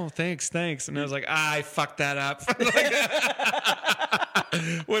was like, oh, thanks. And I was like, I fucked that up.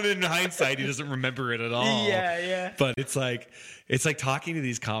 When in hindsight, he doesn't remember it at all. Yeah. But it's like talking to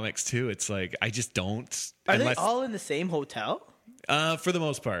these comics too. It's like, I just don't. Are they all in the same hotel? For the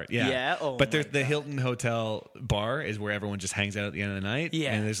most part, yeah. Yeah. Oh, but the Hilton Hotel bar is where everyone just hangs out at the end of the night.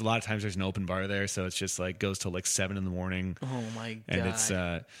 Yeah. And there's a lot of times there's an open bar there, so it's just like goes till like 7 a.m. Oh my god. And it's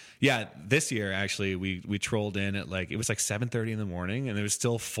this year actually we trolled in at like it was like 7:30 in the morning, and it was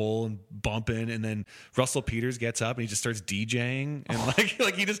still full and bumping. And then Russell Peters gets up and he just starts DJing, and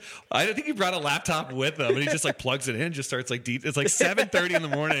like he just I don't think he brought a laptop with him, and he just like plugs it in and just starts like it's like 7:30 in the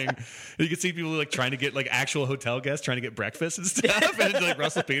morning. And you can see people like trying to get like actual hotel guests trying to get breakfast and stuff. And like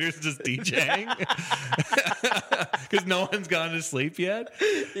Russell Peters is just DJing because no one's gone to sleep yet.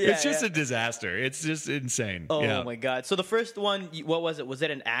 It's just a disaster. It's just insane. Oh my god! So the first one, what was it? Was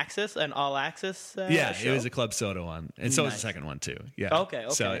it an all access? Show? It was a Club Soda one, and so was the second one too. Yeah. Okay.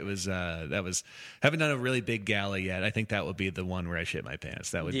 So it was haven't done a really big gala yet. I think that would be the one where I shit my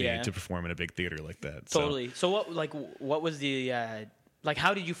pants. That would be to perform in a big theater like that. Totally. So what was the like,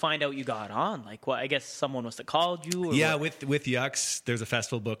 how did you find out you got on? Like, what? I guess someone must have called you. Or with Yucks, there's a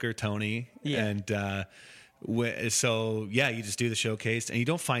festival booker, Tony, and you just do the showcase, and you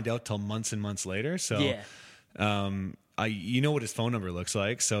don't find out till months and months later. So, you know what his phone number looks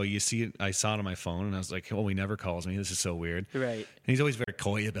like. So you see it. I saw it on my phone, and I was like, "Oh, he never calls me. This is so weird." Right. And he's always very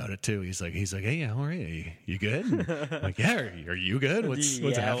coy about it too. He's like, "Hey, how are you? You good?" And I'm like, "Yeah, are you good? What's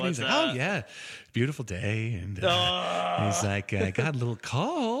happening?" He's like, "Oh yeah, beautiful day." And he's like, "I got a little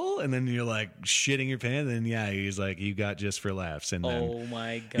call," and then you're like shitting your pants. And he's like, "You got Just for Laughs." And then, oh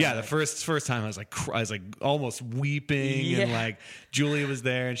my god, the first time I was like almost weeping, and like Julia was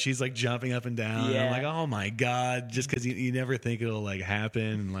there, and she's like jumping up and down. And I'm like, "Oh my god," just because you never think it'll like happen.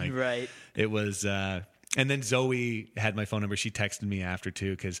 And like, right. It was. And then Zoe had my phone number. She texted me after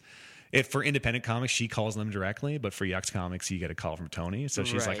too, because for independent comics, she calls them directly, but for Yucks comics, you get a call from Tony. So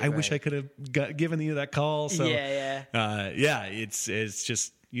she's like, I wish I could have given you that call. So it's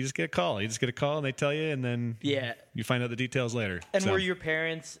get a call. You just get a call and they tell you, and then you find out the details later. And were your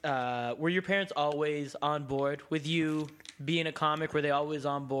parents always on board with you being a comic? Were they always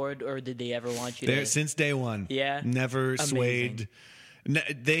on board, or did they ever want you to? Since day one. Yeah. Never swayed.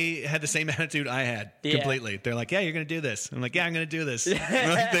 They had the same attitude I had completely. They're like, yeah, you're going to do this. I'm like, yeah, I'm going to do this.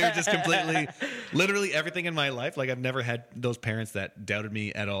 They're just completely, literally everything in my life. Like, I've never had those parents that doubted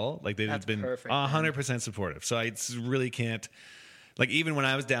me at all. Like, they've been 100% supportive. So I really can't. Like, even when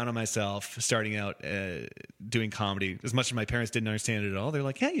I was down on myself, starting out doing comedy, as much as my parents didn't understand it at all, they're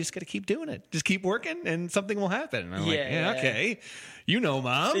like, yeah, you just got to keep doing it. Just keep working and something will happen. And I'm like, okay. You know,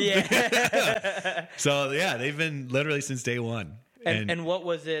 Mom. Yeah. So, yeah, they've been literally since day one. And what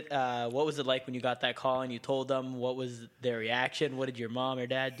was it? What was it like when you got that call and you told them? What was their reaction? What did your mom or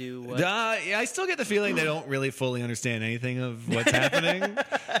dad do? I still get the feeling they don't really fully understand anything of what's happening.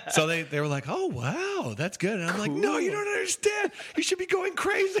 So they were like, "Oh wow, that's good." And I'm like, "No, you don't understand. You should be going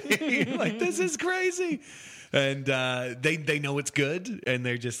crazy. Like, this is crazy." And they know it's good, and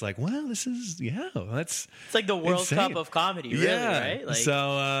they're just like, "Well, this is that's." It's like the World Cup of comedy, really, right? Like,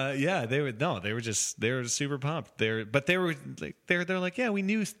 so they were super pumped. They're like, "Yeah, we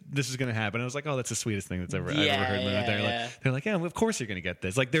knew this was going to happen." I was like, "Oh, that's the sweetest thing that's I've ever heard." They're like, "Yeah, of course you're going to get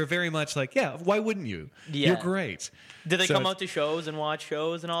this." Like, they're very much like, "Yeah, why wouldn't you? You're great." Did they come out to shows and watch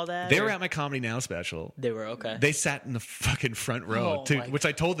shows and all that? They were at my Comedy Now special. They were okay. They sat in the fucking front row, which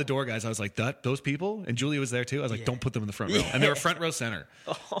I told the door guys. I was like, "Those people," and Julia was there too. I was like, don't put them in the front row. And they were front row center.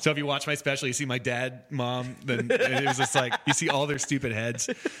 So if you watch my special, you see my dad, mom, then it was just like, you see all their stupid heads.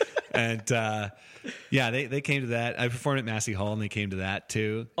 And they came to that. I performed at Massey Hall and they came to that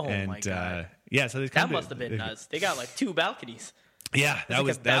too. Oh my God. So that must have been nuts. They got like 2 balconies. Yeah, that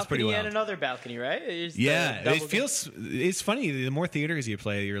was pretty wild. And another balcony, right? It's funny. The more theaters you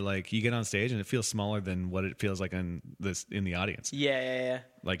play, you're like, you get on stage and it feels smaller than what it feels like in the audience. Yeah.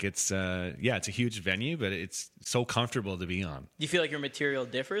 Like it's a huge venue, but it's so comfortable to be on. Do you feel like your material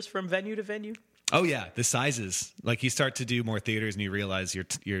differs from venue to venue? Oh yeah, the sizes. Like you start to do more theaters and you realize your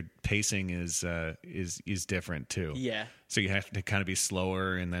pacing is different too. Yeah. So you have to kind of be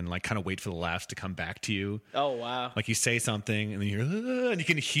slower and then like kind of wait for the laughs to come back to you. Oh wow. Like you say something and then you're and you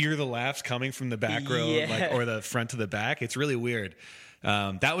can hear the laughs coming from the back row or the front to the back. It's really weird.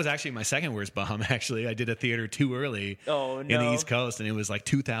 That was actually my second worst bomb. Actually, I did a theater too early in the East Coast, and it was like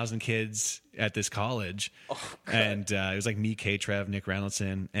 2,000 kids at this college, and it was like me, K-Trev, Nick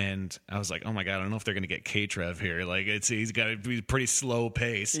Reynoldson, and I was like, oh my God, I don't know if they're going to get K-Trev here. Like he's got to be a pretty slow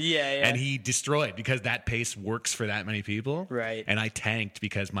pace, and he destroyed because that pace works for that many people, right? And I tanked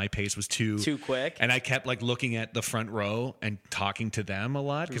because my pace was too quick, and I kept like looking at the front row and talking to them a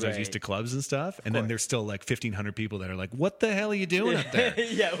lot because I was used to clubs and stuff, and then there's still like 1,500 people that are like, what the hell are you doing up there?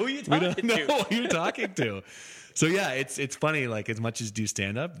 Who are you talking to? We don't know who you're talking to. So yeah, it's funny. Like as much as do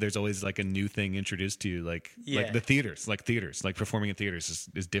stand up, there's always like a new thing introduced to you. Like the theaters, like performing in theaters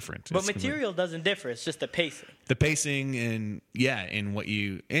is different. But material doesn't differ. It's just the pacing. The pacing and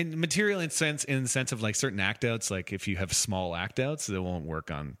material in the sense of like certain act outs. Like if you have small act outs, it won't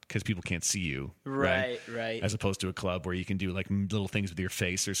work on because people can't see you. Right. As opposed to a club where you can do like little things with your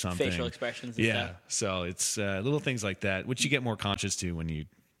face or something. Facial expressions. And stuff. So it's little things like that, which you get more conscious to when you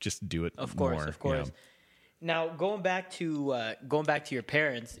just do it. Of course. Yeah. Now, going back to your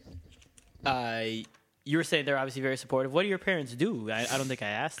parents, you were saying they're obviously very supportive. What do your parents do? I don't think I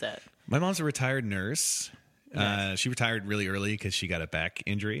asked that. My mom's a retired nurse. Nice. She retired really early because she got a back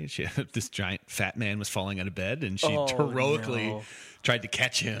injury. This giant fat man was falling out of bed, and she heroically tried to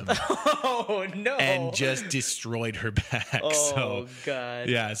catch him. Oh, no. And just destroyed her back. Oh, God.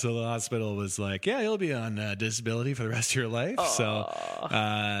 Yeah, so the hospital was like, yeah, you'll be on disability for the rest of your life. Oh. So,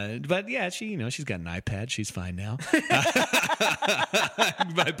 but yeah, she's got an iPad. She's fine now.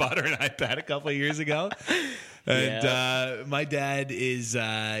 I bought her an iPad a couple of years ago. And my dad he's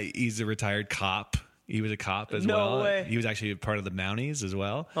a retired cop. He was a cop as well. No way. He was actually a part of the Mounties as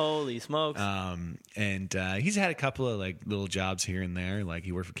well. Holy smokes. And he's had a couple of like little jobs here and there. Like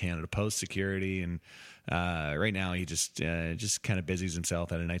he worked for Canada Post Security, and right now he just kind of busies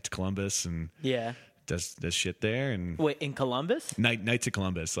himself at a Knights of Columbus and does shit there. And wait, in Columbus? Knights of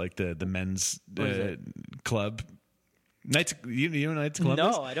Columbus, like the men's club. You know Knights of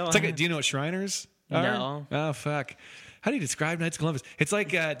Columbus? No, I don't. It's like do you know what Shriners are? No. Oh fuck. How do you describe Knights of Columbus? It's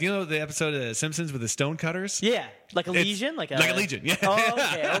like, do you know the episode of Simpsons with the Stonecutters? Yeah, like a Legion? Like a Legion, yeah.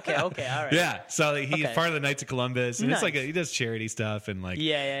 Oh, okay, all right. Yeah, so he's part of the Knights of Columbus, and it's like he does charity stuff and like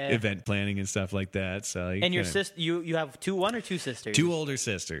event planning and stuff like that. So and your sister, you have one or two sisters? 2 older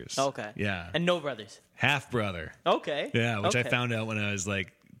sisters. Okay. Yeah. And no brothers? Half brother. Okay. Yeah, which I found out when I was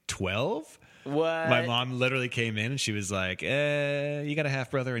like 12. What? My mom literally came in and she was like, you got a half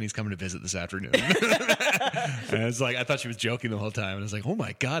brother and he's coming to visit this afternoon. And I was like, I thought she was joking the whole time. And I was like, oh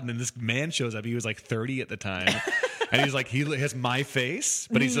my God. And then this man shows up. He was like 30 at the time. And he's like, he has my face,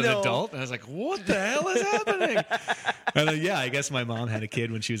 but he's an adult. And I was like, what the hell is happening? And then, yeah, I guess my mom had a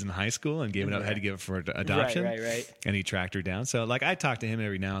kid when she was in high school and gave it up, had to give it for adoption. Right. And he tracked her down. So like I talk to him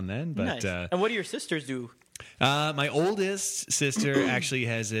every now and then. But Nice. And what do your sisters do? My oldest sister actually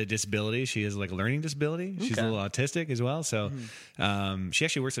has a disability. She has like a learning disability. She's a little autistic as well. So she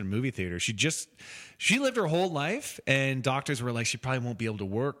actually works at a movie theater. She lived her whole life, and doctors were like, she probably won't be able to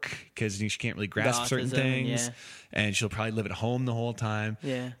work because she can't really grasp certain things. And she'll probably live at home the whole time.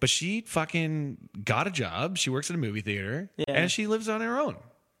 Yeah. But she fucking got a job. She works at a movie theater, and she lives on her own.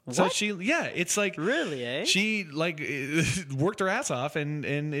 So it's like Really, eh? she like worked her ass off and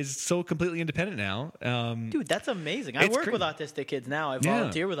is so completely independent now. Dude, that's amazing. I It's work great. with autistic kids now. I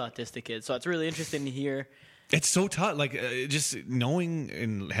volunteer with autistic kids, so it's really interesting to hear. It's so tough. Like just knowing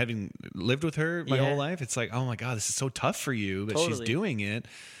and having lived with her my whole life, it's like, oh my God, this is so tough for you, but she's doing it.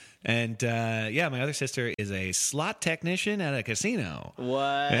 And my other sister is a slot technician at a casino. What?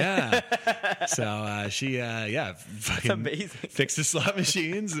 Yeah. So she fucking amazing. fixes slot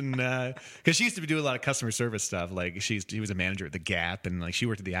machines, and because she used to do a lot of customer service stuff. Like she was a manager at the Gap, and like she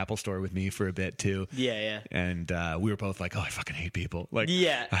worked at the Apple Store with me for a bit too. Yeah. And we were both like, oh, I fucking hate people. Like,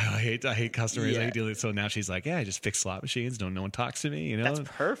 Yeah. I hate customers. Yeah. I hate dealing. So now she's like, yeah, I just fix slot machines. No one talks to me. You know, That's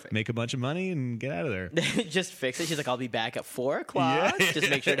perfect. Make a bunch of money and get out of there. Just fix it. She's like, I'll be back at 4:00. Just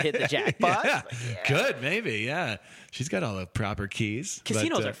make sure to hit the jackpot. Yeah. Like, Good, maybe. Yeah, she's got all the proper keys.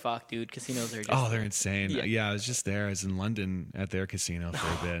 Casinos are fucked, dude. Casinos are just... they're insane. Yeah, I was just there. I was in London at their casino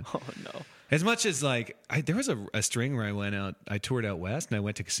for a bit. Oh, no. As much as like, there was a string where I toured out west and I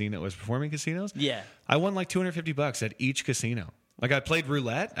went to performing casinos. Yeah. I won like $250 at each casino. Like I played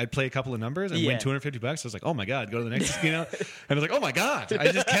roulette, I'd play a couple of numbers and win $250. I was like, oh my God, go to the next casino. And I was like, oh my God,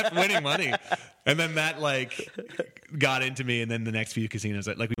 I just kept winning money. And then that like got into me. And then the next few casinos,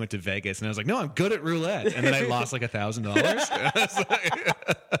 like we went to Vegas and I was like, no, I'm good at roulette. And then I lost like $1,000.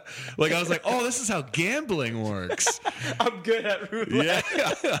 Like I was like, oh, this is how gambling works. I'm good at roulette.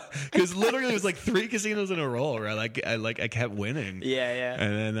 Yeah. Because literally it was like 3 casinos in a row where I kept winning. Yeah.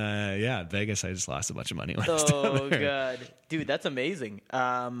 And then, Vegas, I just lost a bunch of money when I was Oh, down there. God. Dude, that's amazing.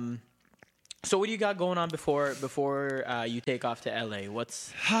 So what do you got going on before you take off to LA?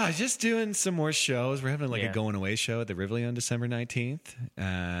 What's just doing some more shows. We're having like Yeah. a going away show at the Rivoli on December 19th.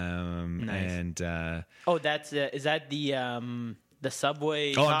 Nice. And that's is that the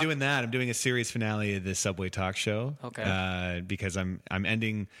Subway? I'm doing that. I'm doing a series finale of the Subway Talk Show. Okay. Because I'm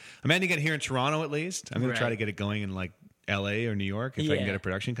ending it here in Toronto at least. I'm going to try Right. to get it going in like LA or New York if I can get a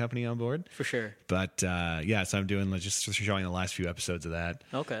production company on board. For sure. But so I'm doing just showing the last few episodes of that.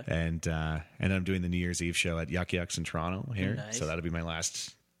 Okay. And I'm doing the New Year's Eve show at Yuck Yucks in Toronto here. Nice. So that'll be my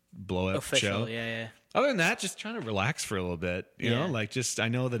last blow-up Official, show. yeah. Other than that, just trying to relax for a little bit. You know, like I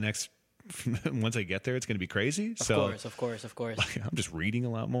know the next once I get there, it's going to be crazy. Of course. I'm just reading a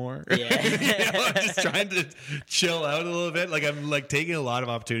lot more. Yeah. You know, I'm just trying to chill out a little bit. Like I'm like taking a lot of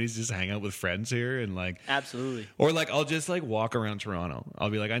opportunities to just hang out with friends here and like Absolutely. Or like I'll just like walk around Toronto. I'll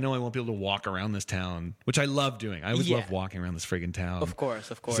be like, I know I won't be able to walk around this town, which I love doing. I always love walking around this friggin' town. Of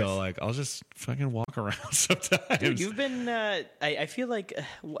course. So like I'll just fucking walk around sometimes. Dude, you've been. I feel like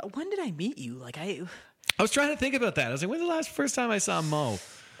when did I meet you? Like I was trying to think about that. I was like, when's the first time I saw Mo?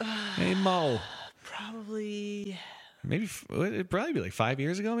 Hey Mo. Probably. Maybe it'd probably be like 5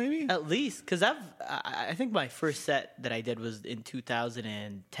 years ago, maybe. At least, because I think my first set that I did was in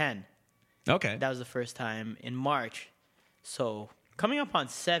 2010. Okay. That was the first time in March. So coming up on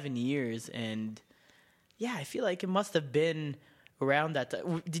 7 years, and yeah, I feel like it must have been around that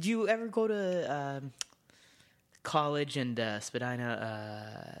time. Did you ever go to college and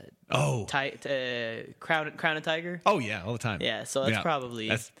Spadina? Crown and Tiger. Oh yeah, all the time. Yeah, so that's probably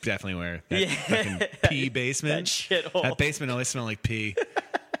that's definitely where that fucking pee basement. That shithole. That basement always smelled like pee.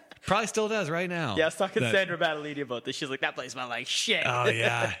 Probably still does right now. Yeah, I was talking to Sandra Battolini about this. She's like, that place smelled like shit. Oh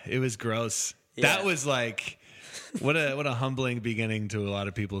yeah, it was gross. Yeah. That was like what a humbling beginning to a lot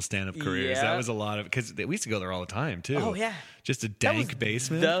of people's stand-up careers. Yeah. That was a lot of because we used to go there all the time too. Oh yeah, just a that was dank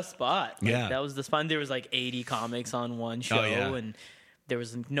basement. The spot. Like, Yeah, that was the spot. There was like 80 comics on one show, and there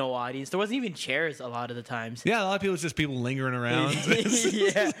was no audience. There wasn't even chairs a lot of the times. Yeah, a lot of people, it's just people lingering around.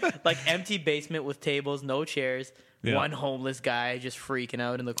 Yeah, like empty basement with tables, no chairs. Yeah. One homeless guy just freaking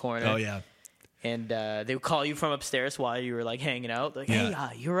out in the corner. Oh yeah. And they would call you from upstairs while you were like hanging out. Like, hey,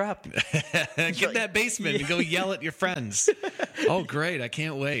 you're up. Get that basement and go yell at your friends. Oh, great. I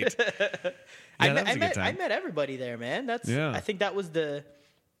can't wait. Yeah, I met everybody there, man. I think that was the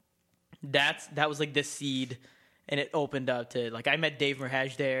that was like the seed, and it opened up to like I met Dave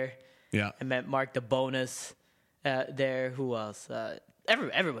Merhaj there. Yeah. I met Mark the Bonus there. Who else?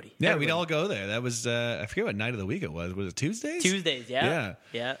 Everybody. Yeah, Everybody. we'd all go there. That was I forget what night of the week it was. Was it Tuesdays? Tuesdays. Yeah.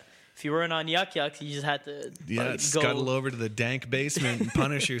 If you weren't on Yuck Yucks, you just had to go scuttle over to the dank basement and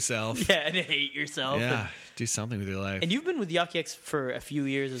punish yourself. Yeah, and hate yourself. Yeah, do something with your life. And you've been with Yuck Yucks for a few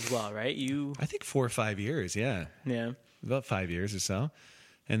years as well, right? I think 4 or 5 years. Yeah. About 5 years or so.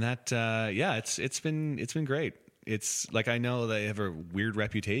 And that it's been great. It's like I know they have a weird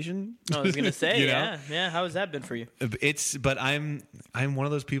reputation. I was gonna say, you know? yeah. How has that been for you? But I'm one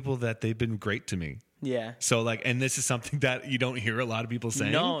of those people that they've been great to me. Yeah. So like, and this is something that you don't hear a lot of people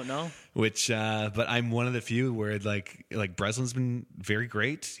saying. No. Which, but I'm one of the few where like Breslin's been very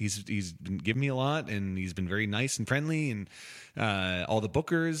great. He's been giving me a lot, and he's been very nice and friendly, and all the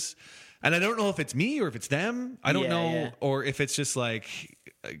bookers. And I don't know if it's me or if it's them. I don't know, or if it's just like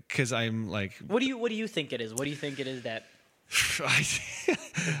because I'm like. What do you think it is? What do you think it is that?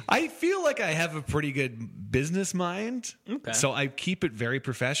 I feel like I have a pretty good business mind. Okay. So I keep it very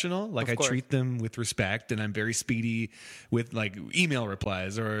professional. Like I treat them with respect, and I'm very speedy with like email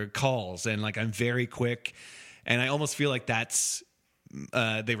replies or calls, and like I'm very quick, and I almost feel like that's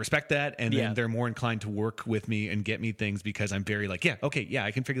they respect that, and then they're more inclined to work with me and get me things because I'm very like,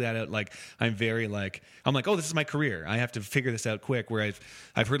 I can figure that out. Like I'm like, oh, this is my career. I have to figure this out quick. Where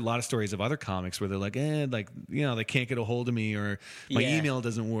I've heard a lot of stories of other comics where they're like, they can't get a hold of me, or my email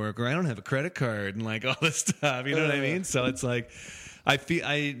doesn't work, or I don't have a credit card, and like all this stuff. You know what I mean? So it's like I feel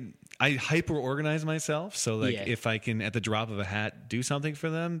I hyper organize myself. So like if I can at the drop of a hat do something for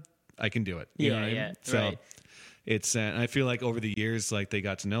them, I can do it. You know what I mean? So. Right. It's I feel like over the years, like they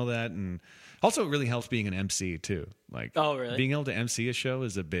got to know that, and also it really helps being an MC too. Like, really? Being able to MC a show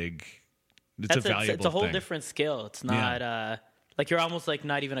is a valuable. It's a whole thing. different skill. It's not like you're almost like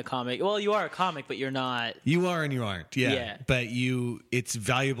not even a comic. Well, you are a comic, but you're not. You are and you aren't. Yeah. But it's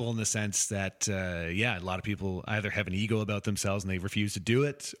valuable in the sense that a lot of people either have an ego about themselves and they refuse to do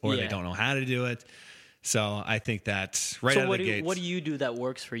it, or they don't know how to do it. So I think that's out of the gates. What do you do that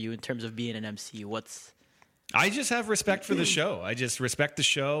works for you in terms of being an MC? I just have respect for the show. I just respect the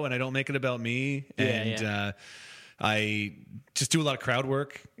show, and I don't make it about me. I just do a lot of crowd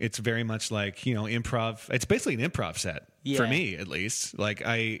work. It's very much like, improv. It's basically an improv set for me, at least. Like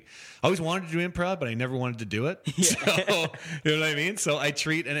I always wanted to do improv, but I never wanted to do it. So, you know what I mean? So I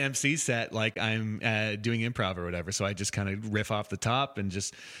treat an MC set like I'm doing improv or whatever. So I just kind of riff off the top and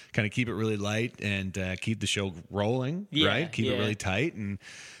just kind of keep it really light and keep the show rolling, right? Keep it really tight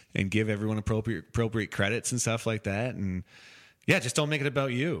and give everyone appropriate credits and stuff like that. And just don't make it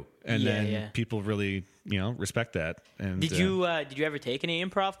about you. And then people really, respect that. And did you ever take any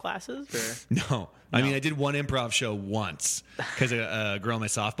improv classes? Or? No. I mean, I did one improv show once because a girl on my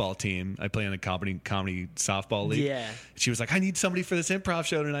softball team, I play on a comedy softball league. Yeah. She was like, I need somebody for this improv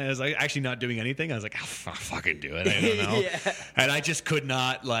show tonight. I was like, actually not doing anything. I was like, I'll fucking do it. I don't know. And I just could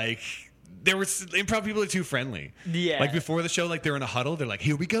not there was improv people are too friendly. Yeah. Like before the show, like they're in a huddle. They're like,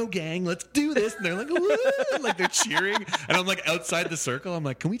 here we go, gang. Let's do this. And they're like, woo! Like they're cheering. And I'm like outside the circle. I'm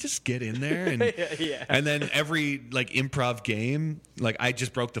like, can we just get in there? And and then every like improv game, like I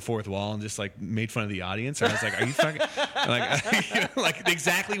just broke the fourth wall and just like made fun of the audience. And I was like, are you fucking like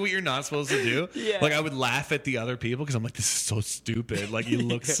exactly what you're not supposed to do? Yeah. Like I would laugh at the other people because I'm like, this is so stupid. Like you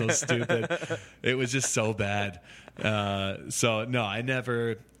look so stupid. It was just so bad. So no, I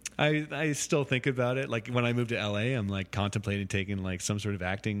never. I still think about it. Like when I moved to LA, I'm like contemplating taking like some sort of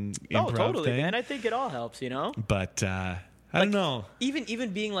acting improv thing. Man. I think it all helps, But I don't know.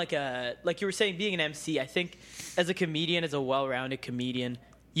 Even being like you were saying, being an MC, I think as a comedian, as a well-rounded comedian,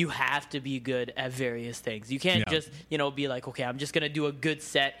 you have to be good at various things. You can't just, be like, okay, I'm just going to do a good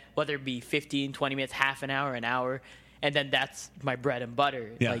set, whether it be 15, 20 minutes, half an hour, and then that's my bread and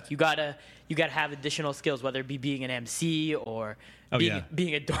butter. Yeah. Like you gotta have additional skills, whether it be being an MC or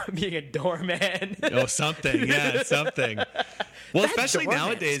being a doorman. Something. Yeah, something. Well, especially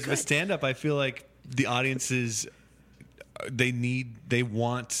nowadays with stand-up, I feel like the audiences they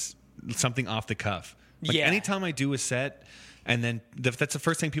want something off the cuff. Like anytime I do a set. And then that's the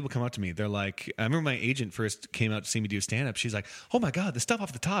first thing people come up to me. They're like, I remember my agent first came out to see me do stand-up. She's like, oh, my God, the stuff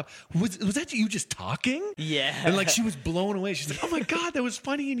off the top. Was that you just talking? Yeah. And, like, she was blown away. She's like, oh, my God, that was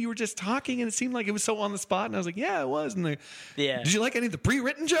funny, and you were just talking, and it seemed like it was so on the spot. And I was like, yeah, it was. And did you like any of the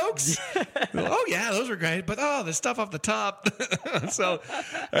pre-written jokes? Oh, yeah, those were great. But, the stuff off the top. So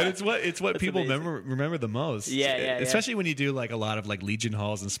and it's what people remember the most. Yeah. Especially when you do, like, a lot of, like, Legion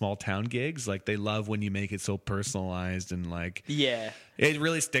halls and small town gigs. Like, they love when you make it so personalized and, like, like Yeah. it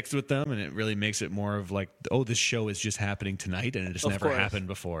really sticks with them, and it really makes it more of like, oh, this show is just happening tonight, and it's never happened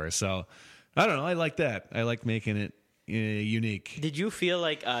before. So I don't know. I like that. I like making it unique. Did you feel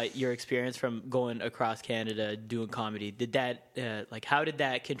like your experience from going across Canada doing comedy, did that how did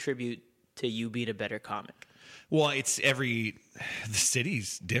that contribute to you being a better comic? Well, the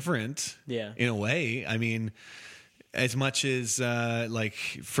city's different. Yeah. In a way. I mean, as much as like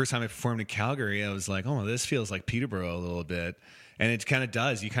first time I performed in Calgary, I was like, oh, this feels like Peterborough a little bit. And it kind of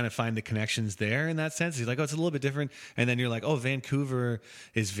does. You kind of find the connections there in that sense. You're like, oh, it's a little bit different. And then you're like, oh, Vancouver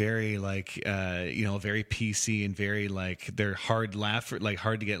is very like, very PC and very like they're hard to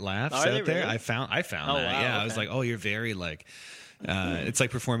get laughs out there. Really? I found that. Wow, Yeah, okay. I was like, oh, you're very like. It's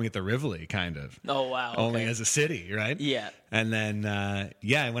like performing at the Rivoli, kind of. Oh, wow. Only as a city, right? Yeah. And then,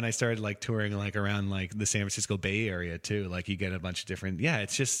 when I started like touring like around like the San Francisco Bay Area too, like you get a bunch of different. Yeah,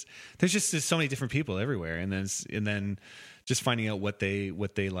 it's just there's so many different people everywhere, and then just finding out what they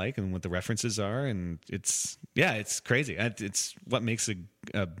like and what the references are, and it's crazy. It's what makes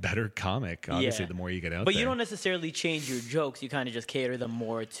a better comic. Obviously, the more you get out. But there. you don't necessarily change your jokes. You kind of just cater them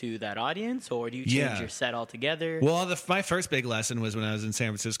more to that audience, or do you change your set altogether? Well, my first big lesson was when I was in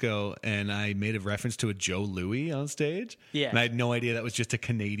San Francisco, and I made a reference to a Joe Louis on stage. Yeah. And I had no idea that was just a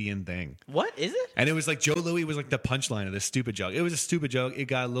Canadian thing. What is it? And it was like Joe Louis was like the punchline of this stupid joke. It was a stupid joke. It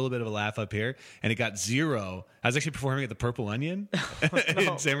got a little bit of a laugh up here, and it got zero. I was actually performing at the Purple Onion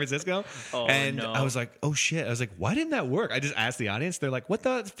in San Francisco. I was like, oh shit. I was like, why didn't that work? I just asked the audience. They're like, what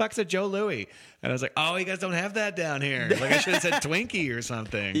the fuck's a Joe Louis? And I was like, oh, you guys don't have that down here. Like I should have said Twinkie or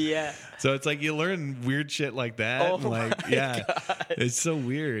something. Yeah. So it's like you learn weird shit like that. Oh and like, God. It's so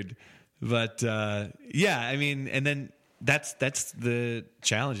weird. But I mean, and then that's the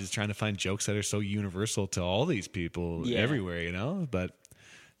challenge is trying to find jokes that are so universal to all these people everywhere, you know? But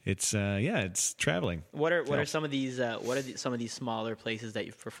it's it's traveling. What are some of these some of these smaller places that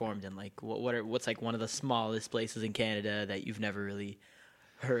you've performed in? Like what's like one of the smallest places in Canada that you've never really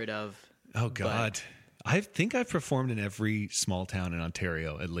heard of? Oh God. I think I've performed in every small town in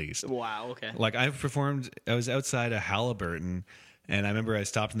Ontario at least. Wow, okay. Like I was outside of Halliburton, and I remember I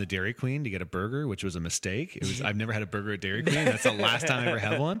stopped in the Dairy Queen to get a burger, which was a mistake. I've never had a burger at Dairy Queen. That's the last time I ever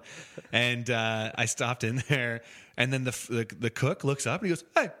had one. And I stopped in there, and then the cook looks up and he goes,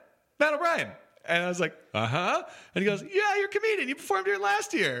 "Hey, Matt O'Brien." And I was like, "Uh-huh." And he goes, "Yeah, you're a comedian. You performed here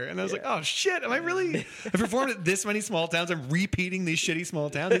last year." And I was like, "Oh shit, am I really? I performed at this many small towns. I'm repeating these shitty small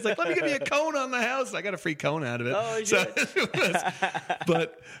towns." He's like, "Let me give you a cone on the house." I got a free cone out of it. Oh shit.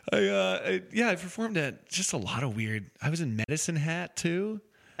 But I performed at just a lot of weird. I was in Medicine Hat too.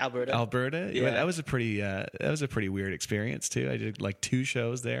 Alberta. Yeah. That was a pretty weird experience too. I did like 2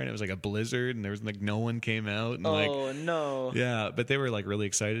 shows there, and it was like a blizzard, and there was like no one came out. And, no. Yeah, but they were like really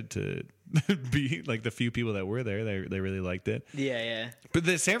excited to be like the few people that were there. They really liked it. Yeah. But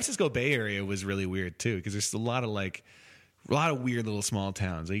the San Francisco Bay Area was really weird too, because there's a lot of weird little small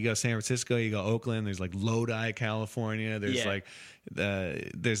towns. Like you go San Francisco, you go Oakland. There's like Lodi, California. There's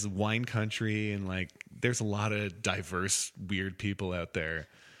there's wine country, and like there's a lot of diverse weird people out there.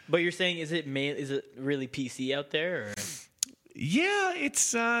 But you're saying is it really PC out there? Or? Yeah,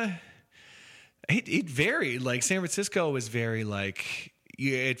 it's it varied. Like San Francisco was very like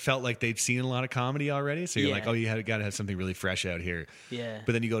it felt like they'd seen a lot of comedy already. So you're like, oh, you got to have something really fresh out here. Yeah.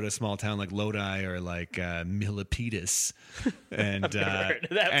 But then you go to a small town like Lodi or like Milpitas, and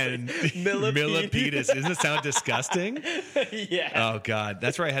Milpitas. Doesn't it sound disgusting? Yeah. Oh God,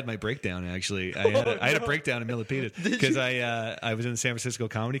 that's where I had my breakdown. Actually, I had a breakdown in Milpitas because I was in the San Francisco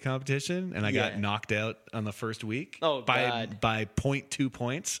comedy competition and I got knocked out on the first week. Oh, by God. 0.2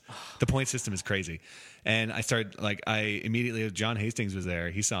 points. The point system is crazy. And I started immediately, John Hastings was there.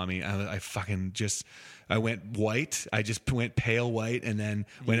 He saw me. I went white. I just went pale white, and then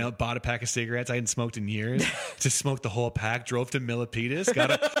went out, bought a pack of cigarettes. I hadn't smoked in years. Just smoked the whole pack. Drove to Milpitas.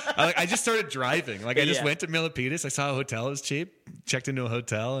 I just started driving. Like I just went to Milpitas. I saw a hotel was cheap. Checked into a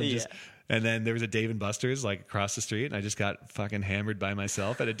hotel and and then there was a Dave & Buster's like across the street, and I just got fucking hammered by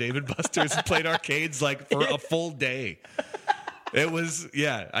myself at a Dave & Buster's and played arcades like for a full day. It was,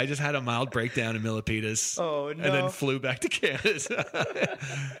 I just had a mild breakdown in Milpitas. Oh, no. And then flew back to Canada.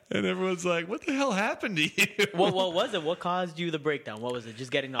 And everyone's like, what the hell happened to you? What was it? What caused you the breakdown? What was it?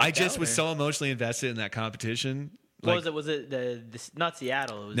 Just getting knocked out? I just was so emotionally invested in that competition. What was it? Was it the not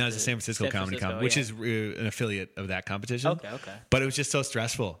Seattle? It was the San Francisco Comedy Competition, which is an affiliate of that competition. Okay. But it was just so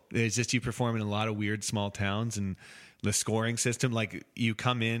stressful. It's just you perform in a lot of weird small towns, and the scoring system, like you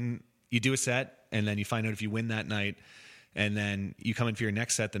come in, you do a set, and then you find out if you win that night. And then you come in for your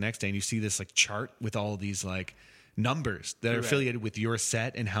next set the next day, and you see this like chart with all these like numbers that are affiliated with your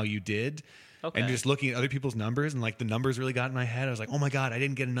set and how you did. Okay. And just looking at other people's numbers, and like the numbers really got in my head. I was like, oh my God, I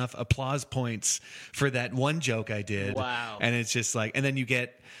didn't get enough applause points for that one joke I did. Wow. And it's just like, and then you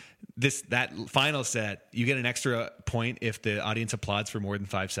get that final set, you get an extra point if the audience applauds for more than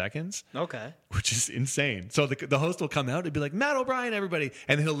 5 seconds. Okay. Which is insane. So the host will come out and be like, Matt O'Brien, everybody.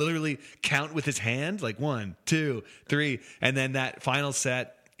 And then he'll literally count with his hand, like 1, 2, 3. And then that final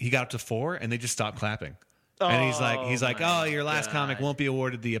set, he got up to 4 and they just stopped clapping. And he's like, oh, your last comic won't be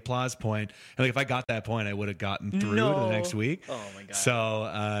awarded the applause point. And like, if I got that point, I would have gotten through to the next week. Oh my God. So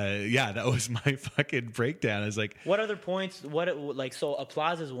yeah, that was my fucking breakdown. I was like, what other points? So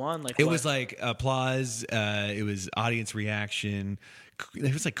applause is one. Like it was like applause. It was audience reaction.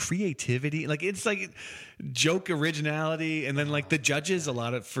 It was like creativity. Like it's like joke originality, and then like the judges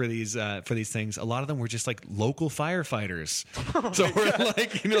for these things. A lot of them were just like local firefighters. So we're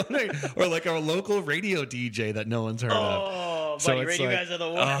like, you know, or like our local radio DJ that no one's heard of. Oh, so buddy, radio guys are the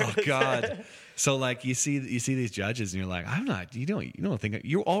worst. Oh God. So like you see these judges and you're like, I'm not.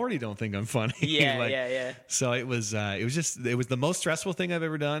 You already don't think I'm funny. Yeah, like, yeah. So it was the most stressful thing I've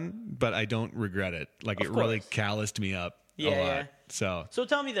ever done, but I don't regret it. Like it really calloused me up a lot. Yeah. So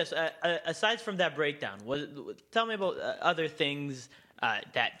tell me this. Aside from that breakdown, tell me about other things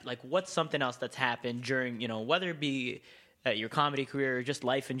that like what's something else that's happened during whether it be your comedy career or just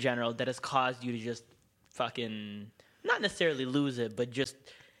life in general that has caused you to just fucking not necessarily lose it, but just.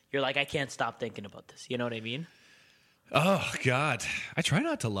 You're like, I can't stop thinking about this. You know what I mean? Oh, God. I try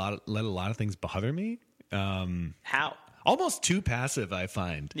not to let a lot of things bother me. How? Almost too passive, I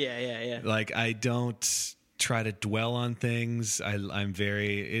find. Yeah. Like, I don't try to dwell on things.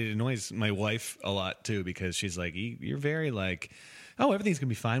 It annoys my wife a lot, too, because she's like, you're very like... Oh, everything's gonna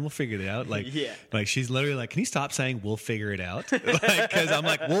be fine. We'll figure it out. Like, like she's literally like, "Can you stop saying we'll figure it out?" Because I'm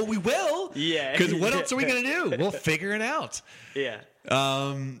like, "Well, we will." Yeah. Because what else are we gonna do? We'll figure it out. Yeah.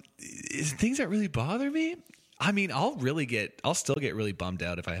 Things that really bother me. I mean, I'll still get really bummed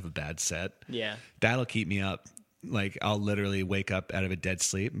out if I have a bad set. Yeah. That'll keep me up. Like I'll literally wake up out of a dead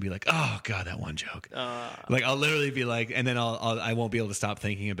sleep and be like, "Oh God, that one joke." Like I'll literally be like, and then I won't be able to stop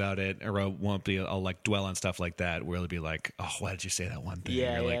thinking about it, or I'll like dwell on stuff like that, where it'll be like, "Oh, why did you say that one thing?"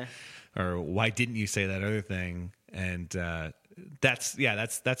 Yeah, or why didn't you say that other thing? And that's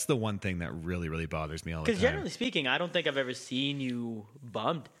the one thing that really really bothers me all the time. Because generally speaking, I don't think I've ever seen you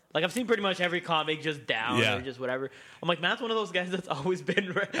bummed. Like, I've seen pretty much every comic just down or just whatever. I'm like, Matt's one of those guys that's always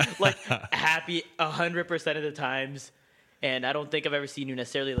been, like, happy 100% of the times. And I don't think I've ever seen you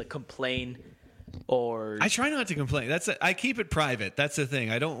necessarily, like, complain or... I try not to complain. I keep it private. That's the thing.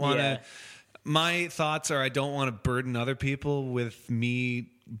 I don't want to... My thoughts are I don't want to burden other people with me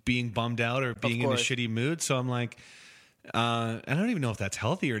being bummed out or being in a shitty mood. So I'm like... I don't even know if that's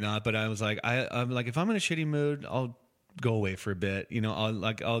healthy or not, but I was like, I'm like, if I'm in a shitty mood, I'll go away for a bit. I'll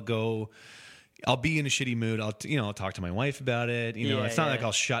be in a shitty mood. I'll talk to my wife about it. It's not like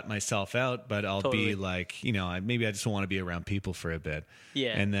I'll shut myself out, but I'll be like, maybe I just want to be around people for a bit.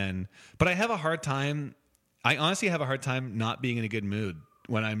 Yeah. And then, but I honestly have a hard time not being in a good mood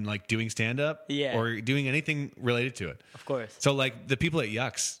when I'm like doing stand up or doing anything related to it. Of course. So like the people at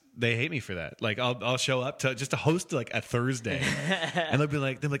Yucks, they hate me for that. Like I'll show up to host like a Thursday, and they're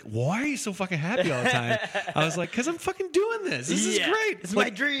like, why are you so fucking happy all the time? I was like, because I'm fucking doing this. This is great. It's my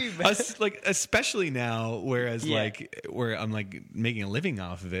dream. Especially now, whereas like where I'm like making a living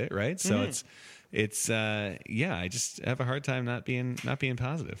off of it, right? So it's I just have a hard time not being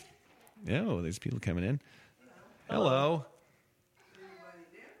positive. Oh, there's people coming in. Hello.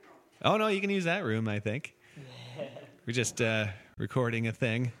 Oh no, you can use that room. I think we're just recording a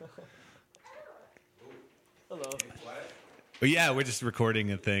thing. Hello. Oh, yeah, we're just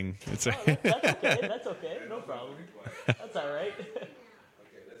recording a thing. It's that's okay. That's okay. No problem. That's all right. Okay,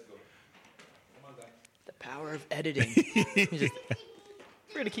 let's go. Come on, guys. The power of editing.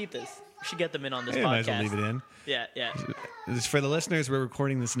 We're gonna keep this. We should get them in on this podcast. Might as well leave it in. Yeah. For the listeners, we're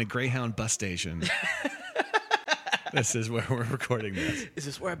recording this in a Greyhound bus station. This is where we're recording this. Is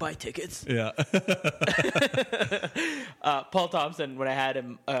this where I buy tickets? Yeah. Paul Thompson, when I had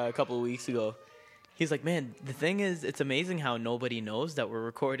him a couple of weeks ago, he's like, man, the thing is, it's amazing how nobody knows that we're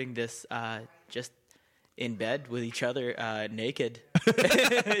recording this just in bed with each other naked.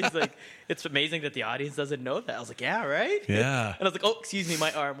 He's like, it's amazing that the audience doesn't know that. I was like, yeah, right? Yeah. And I was like, oh, excuse me,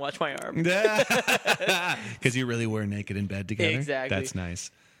 my arm. Watch my arm. Because you really were naked in bed together? Exactly. That's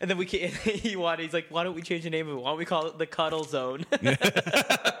nice. And then he's like, why don't we change the name of it? Why don't we call it the Cuddle Zone?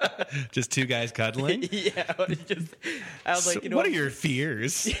 Just two guys cuddling? Yeah. I was like, what are your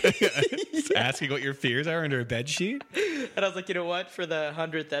fears? Asking what your fears are under a bed sheet? And I was like, you know what? For the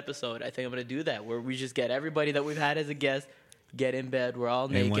 100th episode, I think I'm going to do that, where we just get everybody that we've had as a guest, get in bed. We're all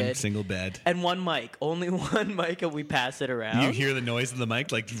And naked. one single bed. And one mic. Only one mic, and we pass it around. You hear the noise of the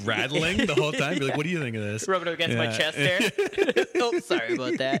mic like rattling the whole time. You're like, what do you think of this? Rub it up against my chest there. Oh, sorry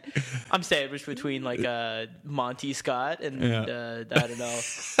about that. I'm sandwiched between like Monty Scott and I don't know.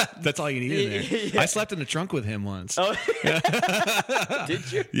 That's all you need in there. Yeah. I slept in the trunk with him once. Oh,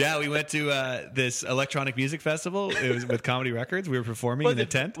 did you? Yeah, we went to this electronic music festival. It was with Comedy Records. We were performing in a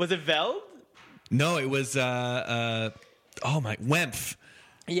tent. Was it Veld? No, it was Wempf.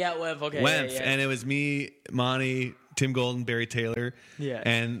 Yeah, Wempf. Okay. Wempf, yeah. and it was me, Monty, Tim Golden, Barry Taylor. Yeah.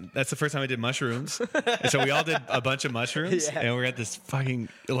 And that's the first time I did mushrooms. And so we all did a bunch of mushrooms. Yeah. And we're at this fucking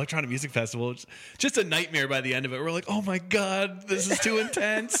electronic music festival. It's just a nightmare by the end of it. We're like, oh my God, this is too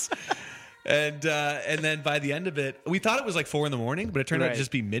intense. And then by the end of it, we thought it was like 4 a.m, but it turned out to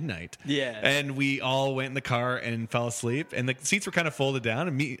just be midnight. Yeah. And we all went in the car and fell asleep. And the seats were kind of folded down.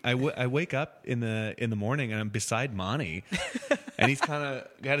 And I wake up in the morning and I'm beside Monty, and he's kind of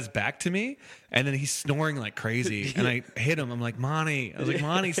got his back to me, and then he's snoring like crazy. And I hit him. I'm like, Monty. I was like,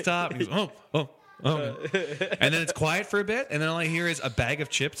 Monty, stop. And he goes, oh. And then it's quiet for a bit, and then all I hear is a bag of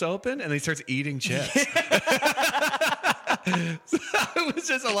chips open, and then he starts eating chips. So it was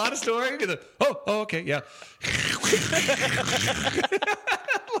just a lot of snoring. And then, okay, yeah.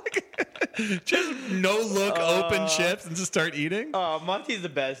 Just no look, open chips, and just start eating. Oh, Monty's the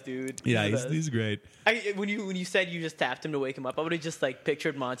best, dude. Yeah, he's great. When you said you just tapped him to wake him up, I would have just like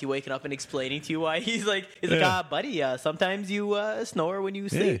pictured Monty waking up and explaining to you why he's like, buddy, sometimes you snore when you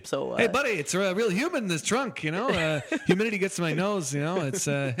sleep. So hey, buddy, it's real humid in this trunk. You know, humidity gets to my nose. You know, it's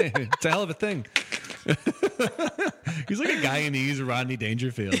it's a hell of a thing. He's like a guy in the Rodney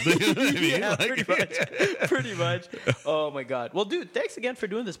Dangerfield. You know what I mean? Yeah, like, pretty much. Oh my God. Well, dude, thanks again for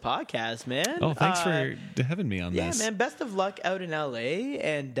doing this podcast, man. Oh, thanks for having me on this. Yeah, man. Best of luck out in LA,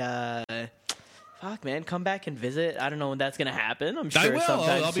 and fuck, man, come back and visit. I don't know when that's gonna happen. I'm sure I will.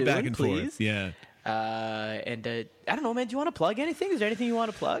 sometime I'll be soon, back and please. forth. Yeah. And I don't know, man. Do you want to plug anything? Is there anything you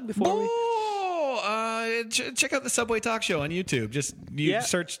want to plug before we? Check out the Subway Talk Show on YouTube. Just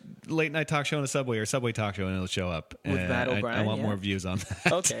search Late Night Talk Show on a Subway or Subway Talk Show, and it'll show up. With Matt O'Brien. I want more views on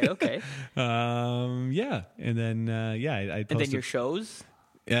that. Okay. Yeah, and then I post And then your shows.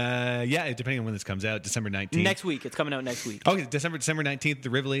 Depending on when this comes out, December 19th. Next week. It's coming out next week. Okay, December 19th, the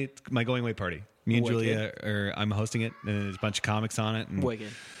Rivoli, my going away party. Me and Julia I'm hosting it, and there's a bunch of comics on it. And Wicked.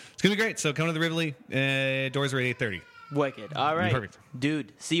 It's gonna be great. So come to the Rivoli. Doors are at 8:30. Wicked. All right. Perfect.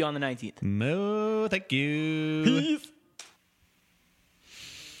 Dude, see you on the 19th. No, thank you. Peace.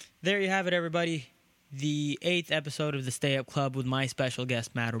 There you have it, everybody. The 8th episode of the Stay Up Club with my special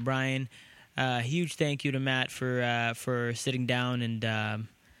guest, Matt O'Brien. Huge thank you to Matt for sitting down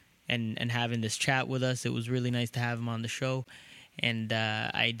and having this chat with us. It was really nice to have him on the show. And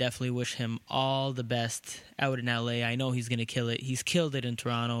I definitely wish him all the best out in LA. I know he's going to kill it. He's killed it in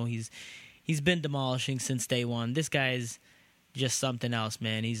Toronto. He's been demolishing since day one. This guy is just something else,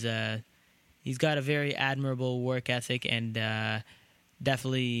 man. He's got a very admirable work ethic, and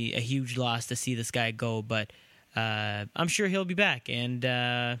definitely a huge loss to see this guy go. But I'm sure he'll be back, and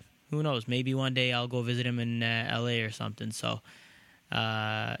who knows? Maybe one day I'll go visit him in LA or something. So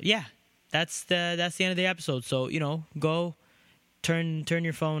that's the end of the episode. So go turn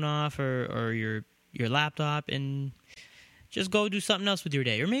your phone off or your laptop and just go do something else with your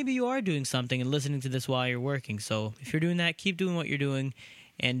day. Or maybe you are doing something and listening to this while you're working. So if you're doing that, keep doing what you're doing.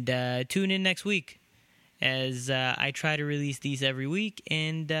 And tune in next week as I try to release these every week.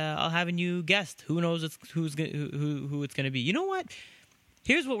 And I'll have a new guest. Who knows who it's going to be. You know what?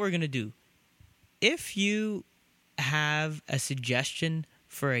 Here's what we're going to do. If you have a suggestion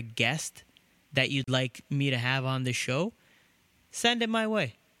for a guest that you'd like me to have on the show, send it my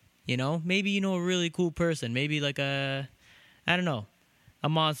way. Maybe a really cool person. Maybe like a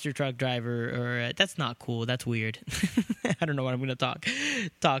monster truck driver, or that's not cool. That's weird. I don't know what I'm going to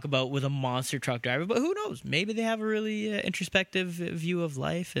talk about with a monster truck driver, but who knows? Maybe they have a really introspective view of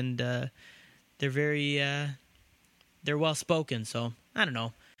life, and they're well spoken. So I don't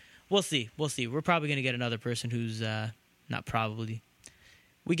know. We'll see. We're probably going to get another person who's not probably.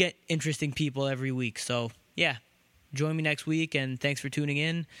 We get interesting people every week. So yeah, join me next week, and thanks for tuning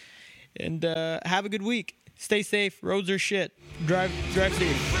in. And have a good week. Stay safe. Roads are shit. Drive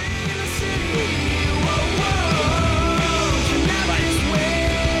safe.